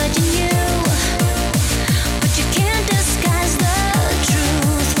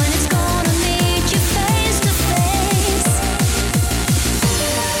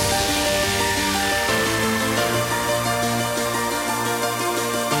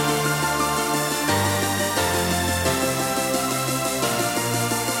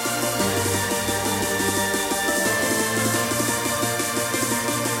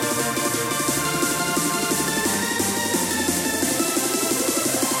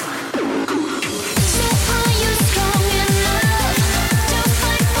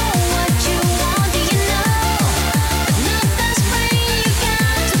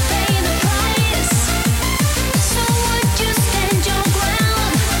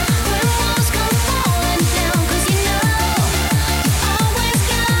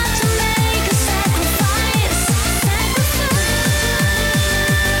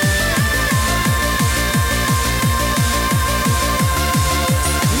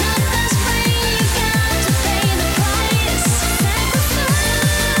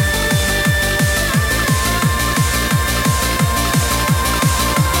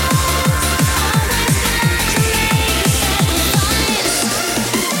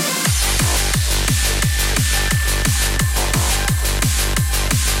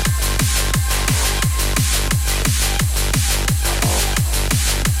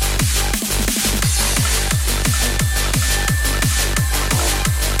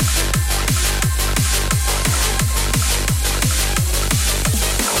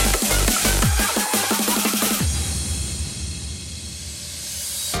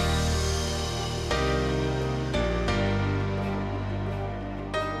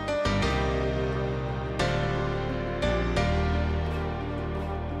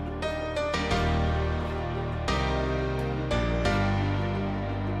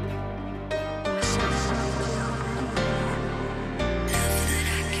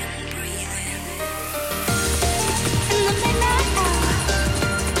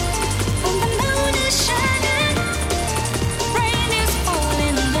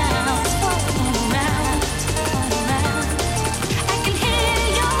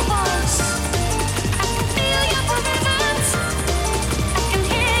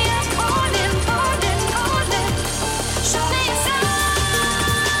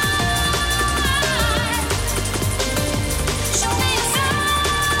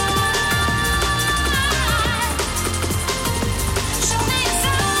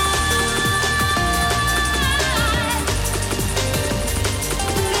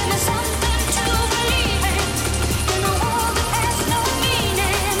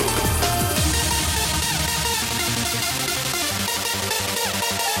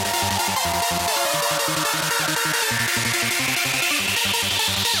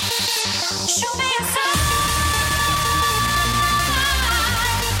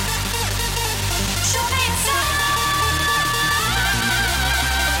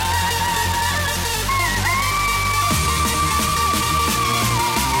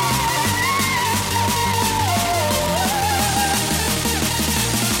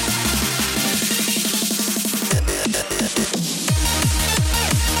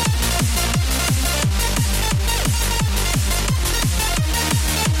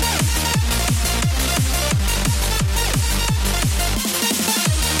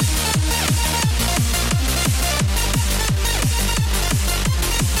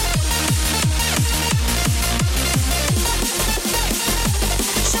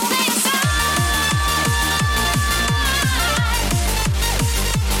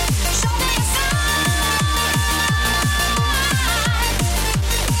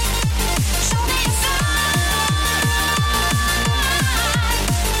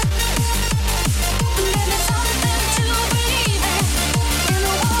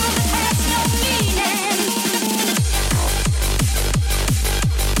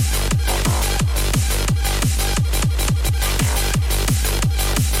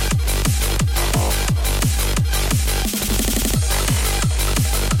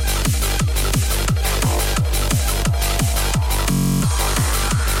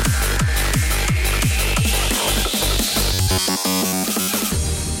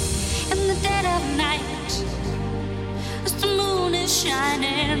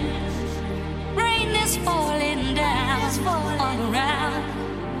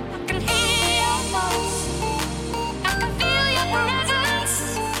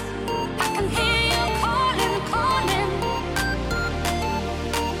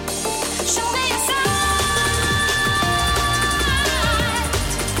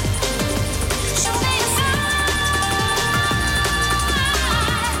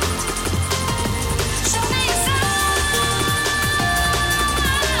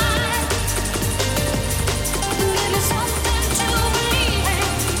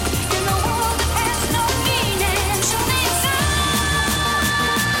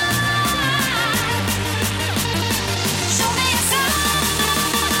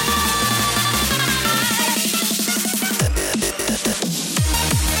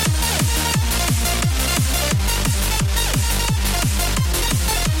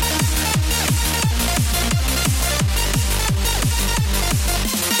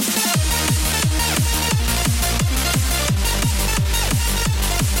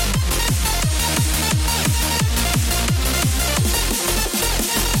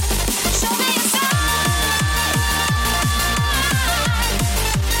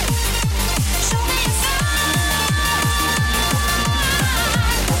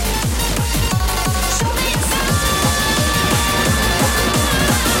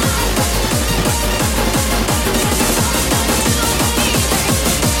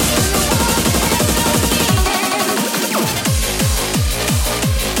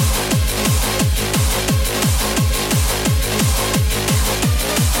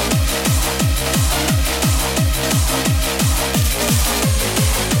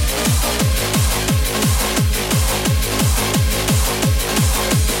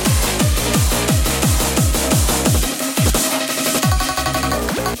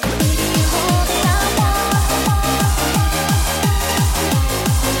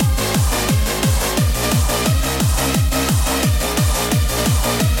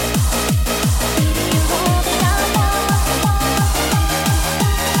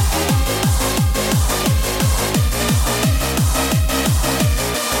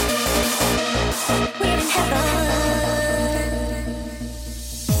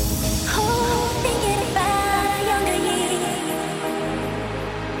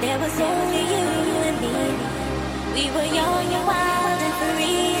There was only you and me. We were young and wild and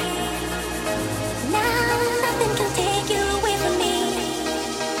free. Now nothing can take you away from me.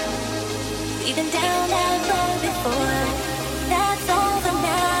 We've been down that road before. That's over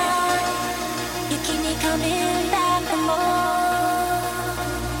now. You keep me coming back for more.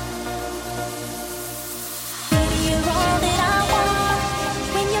 Baby, you're all that I want.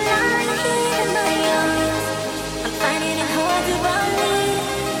 When you're lying here in my arms, I'm finding it hard to believe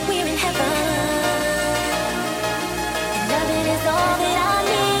we're in heaven. And loving is all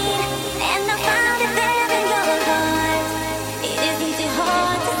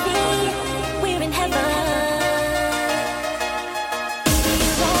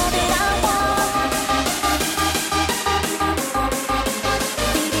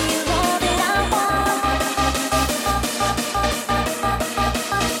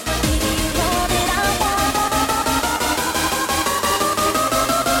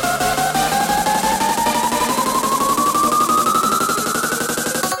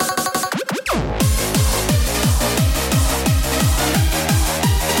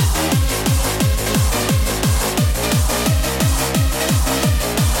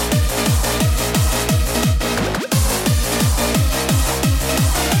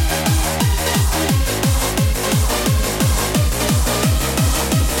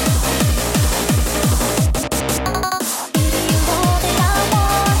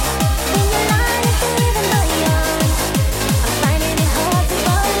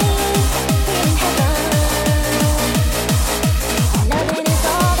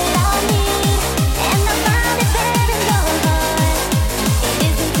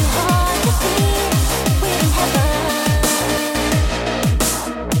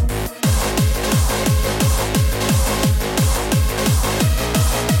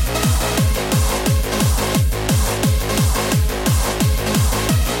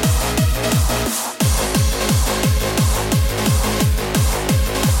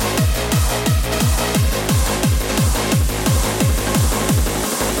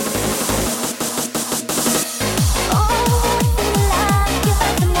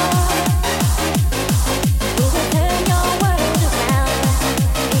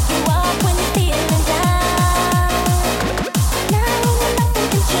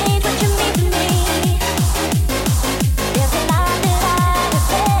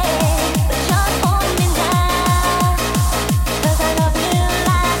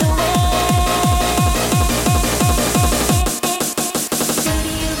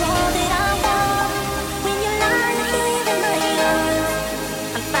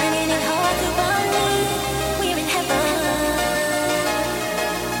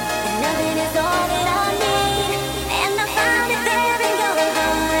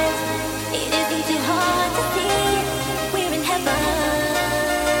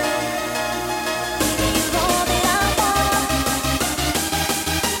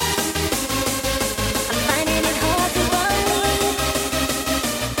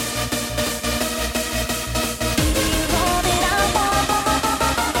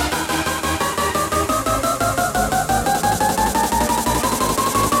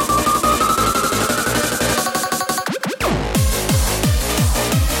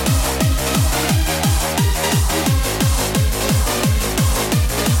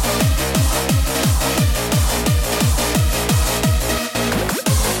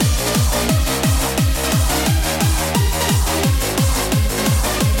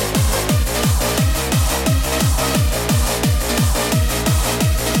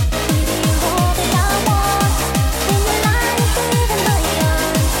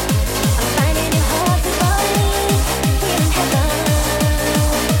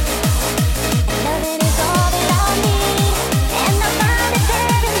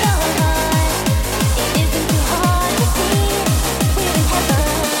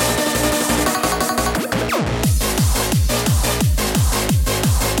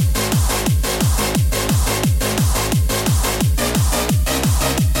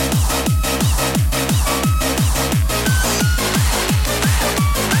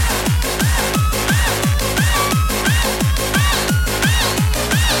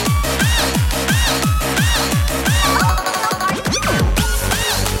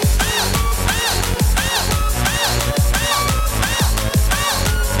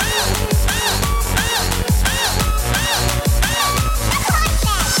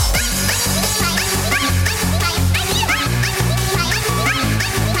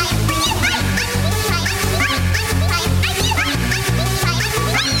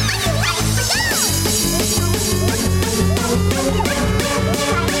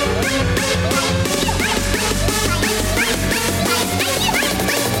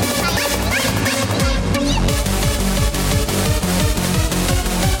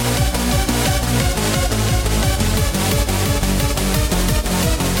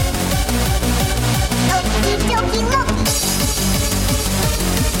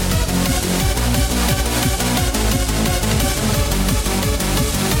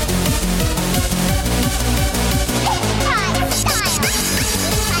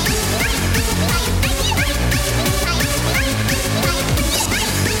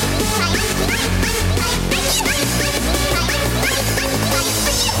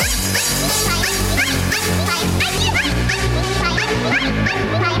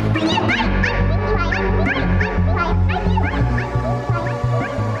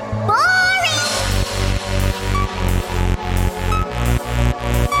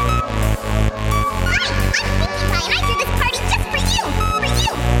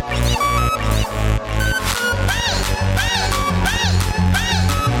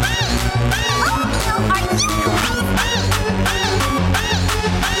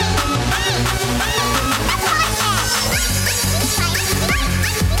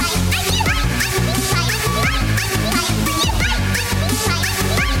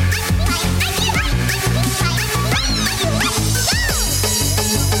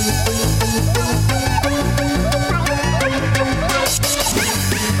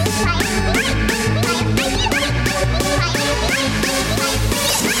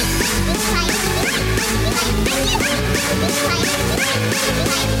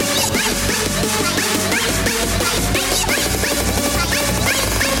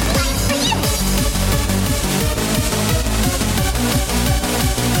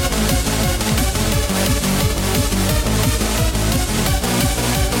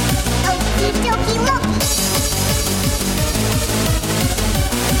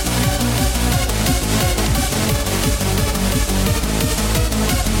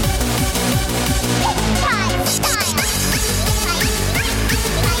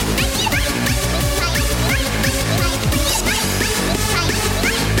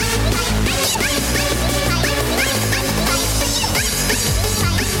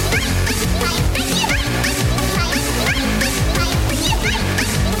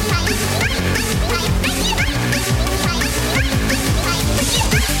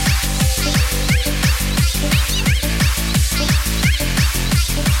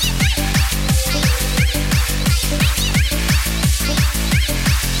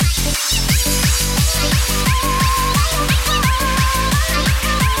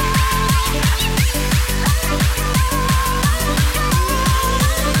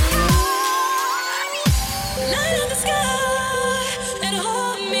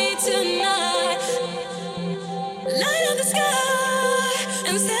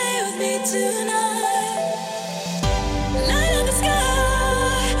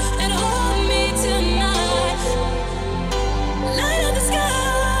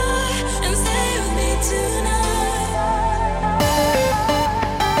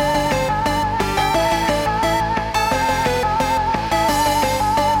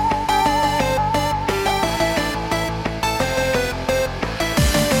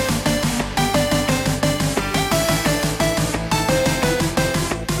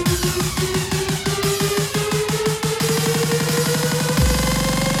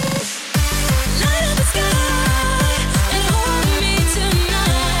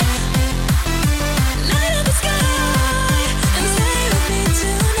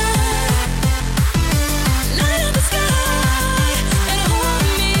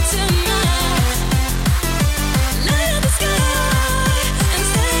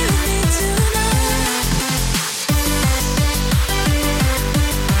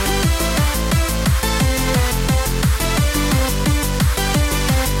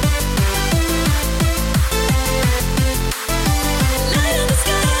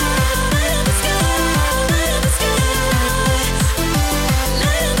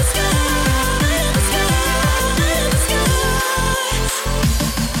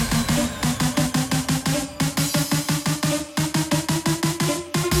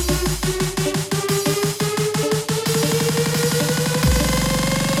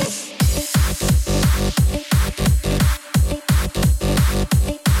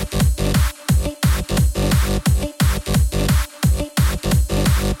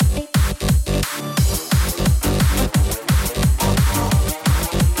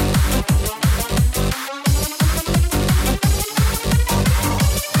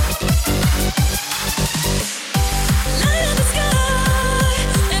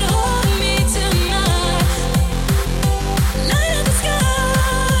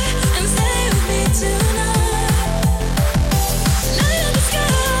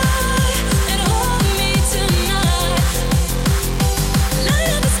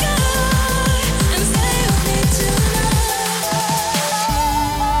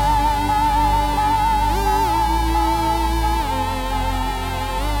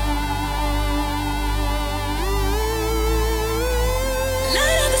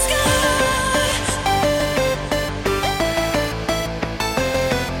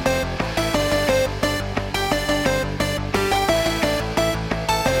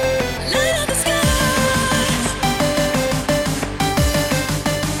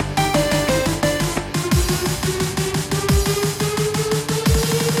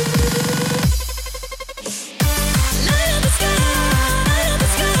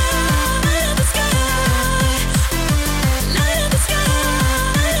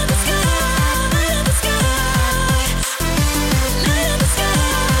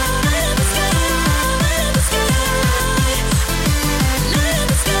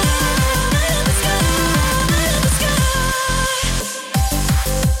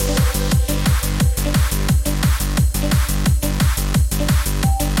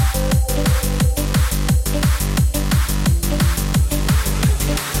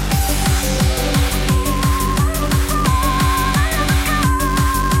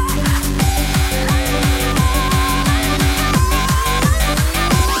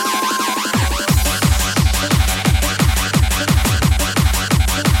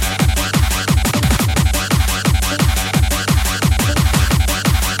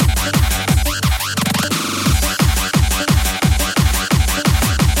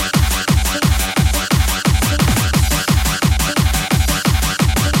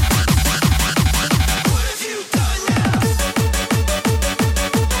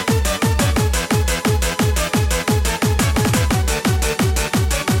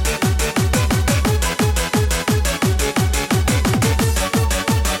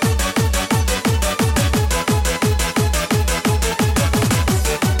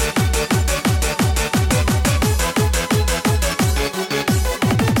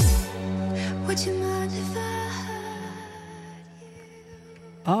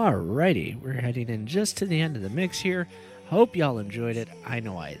Alrighty, we're heading in just to the end of the mix here. Hope y'all enjoyed it. I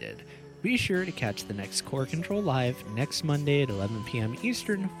know I did. Be sure to catch the next Core Control Live next Monday at 11 p.m.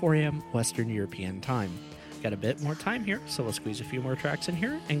 Eastern, 4 a.m. Western European Time. Got a bit more time here, so we'll squeeze a few more tracks in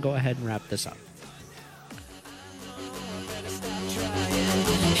here and go ahead and wrap this up.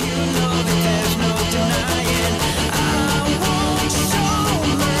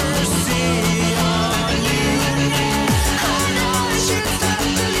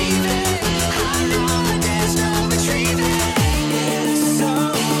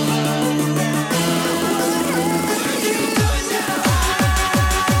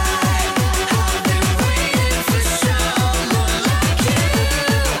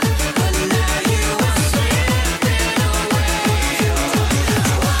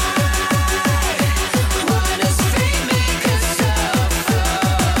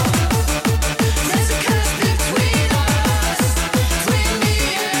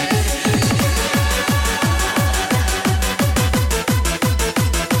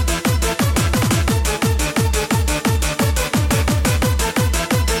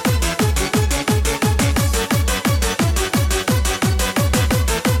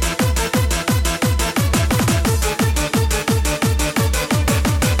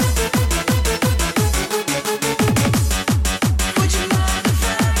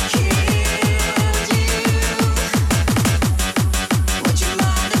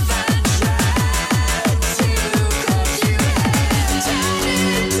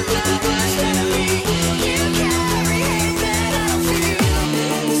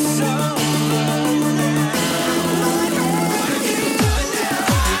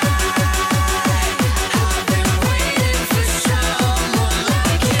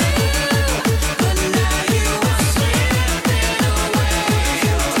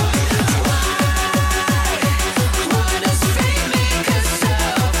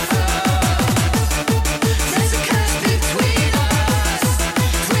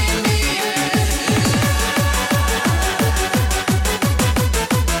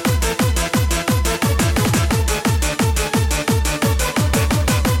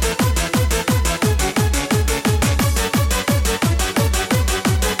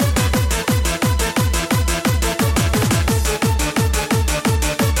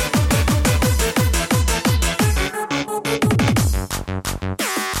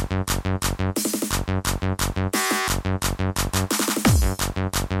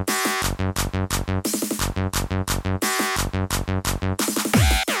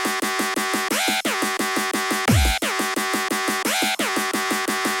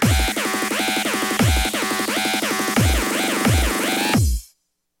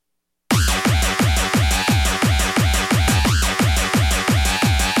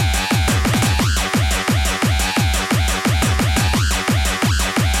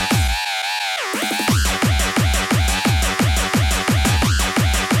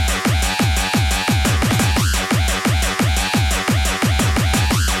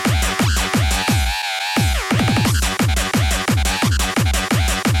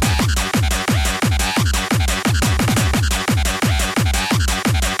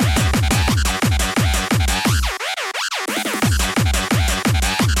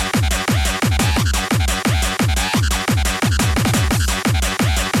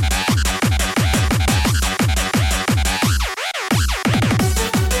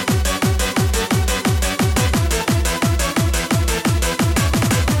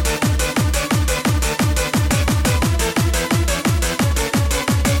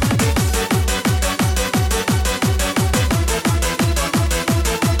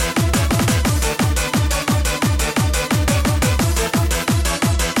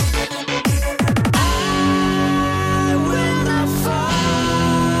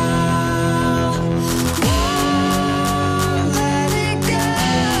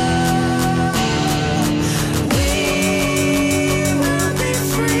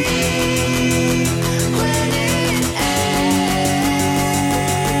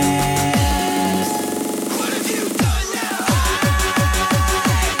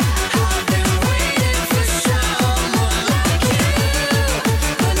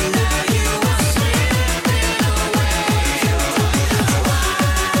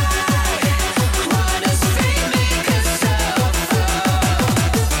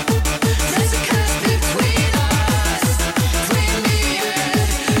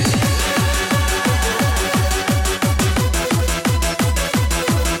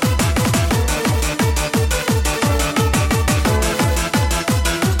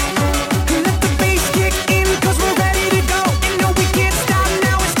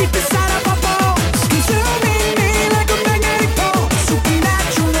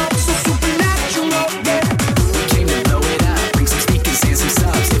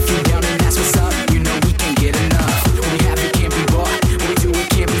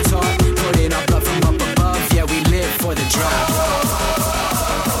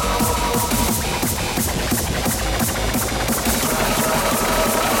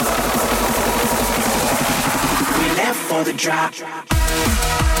 the drop.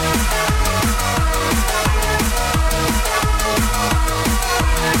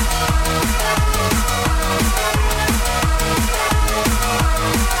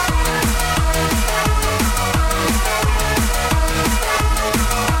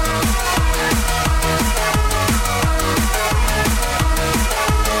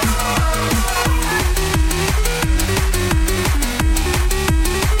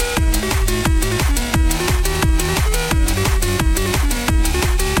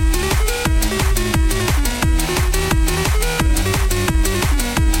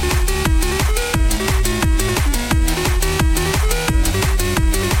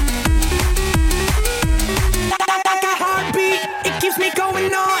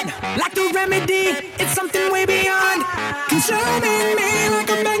 Consuming me like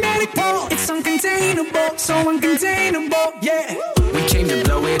a magnetic pole. It's uncontainable, so uncontainable, yeah. We came to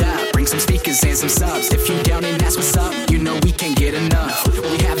blow it up, bring some speakers and some subs. If you down and ask what's up, you know we can't get enough.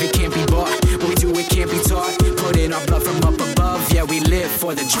 What we have, it can't be bought. What we do, it can't be taught. Put in our blood from up above, yeah, we live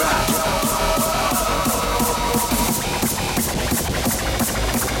for the drop.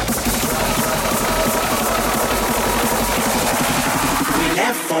 We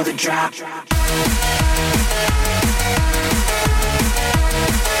live for the drop.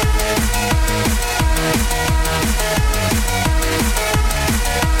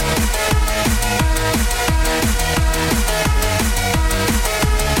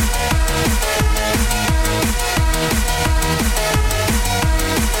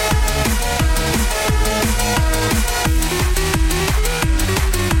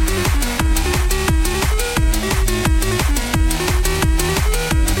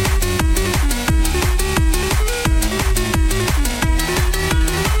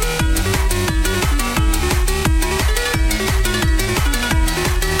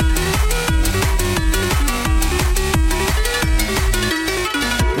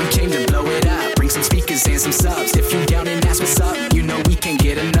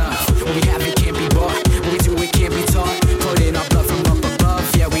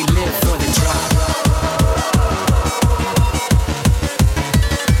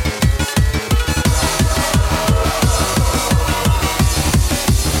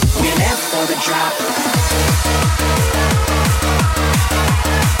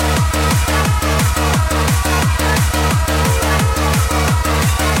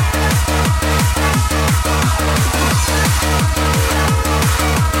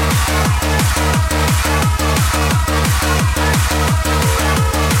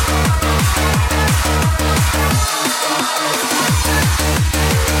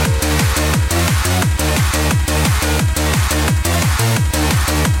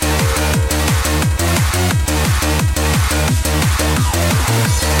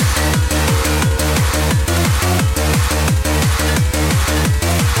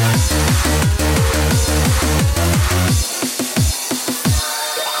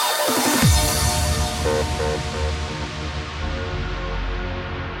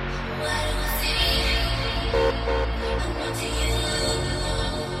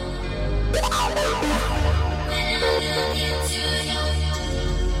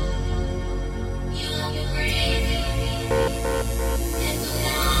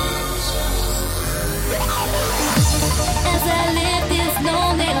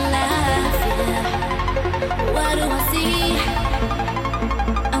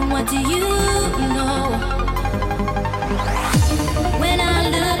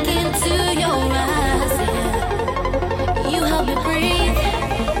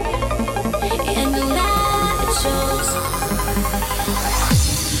 Shows.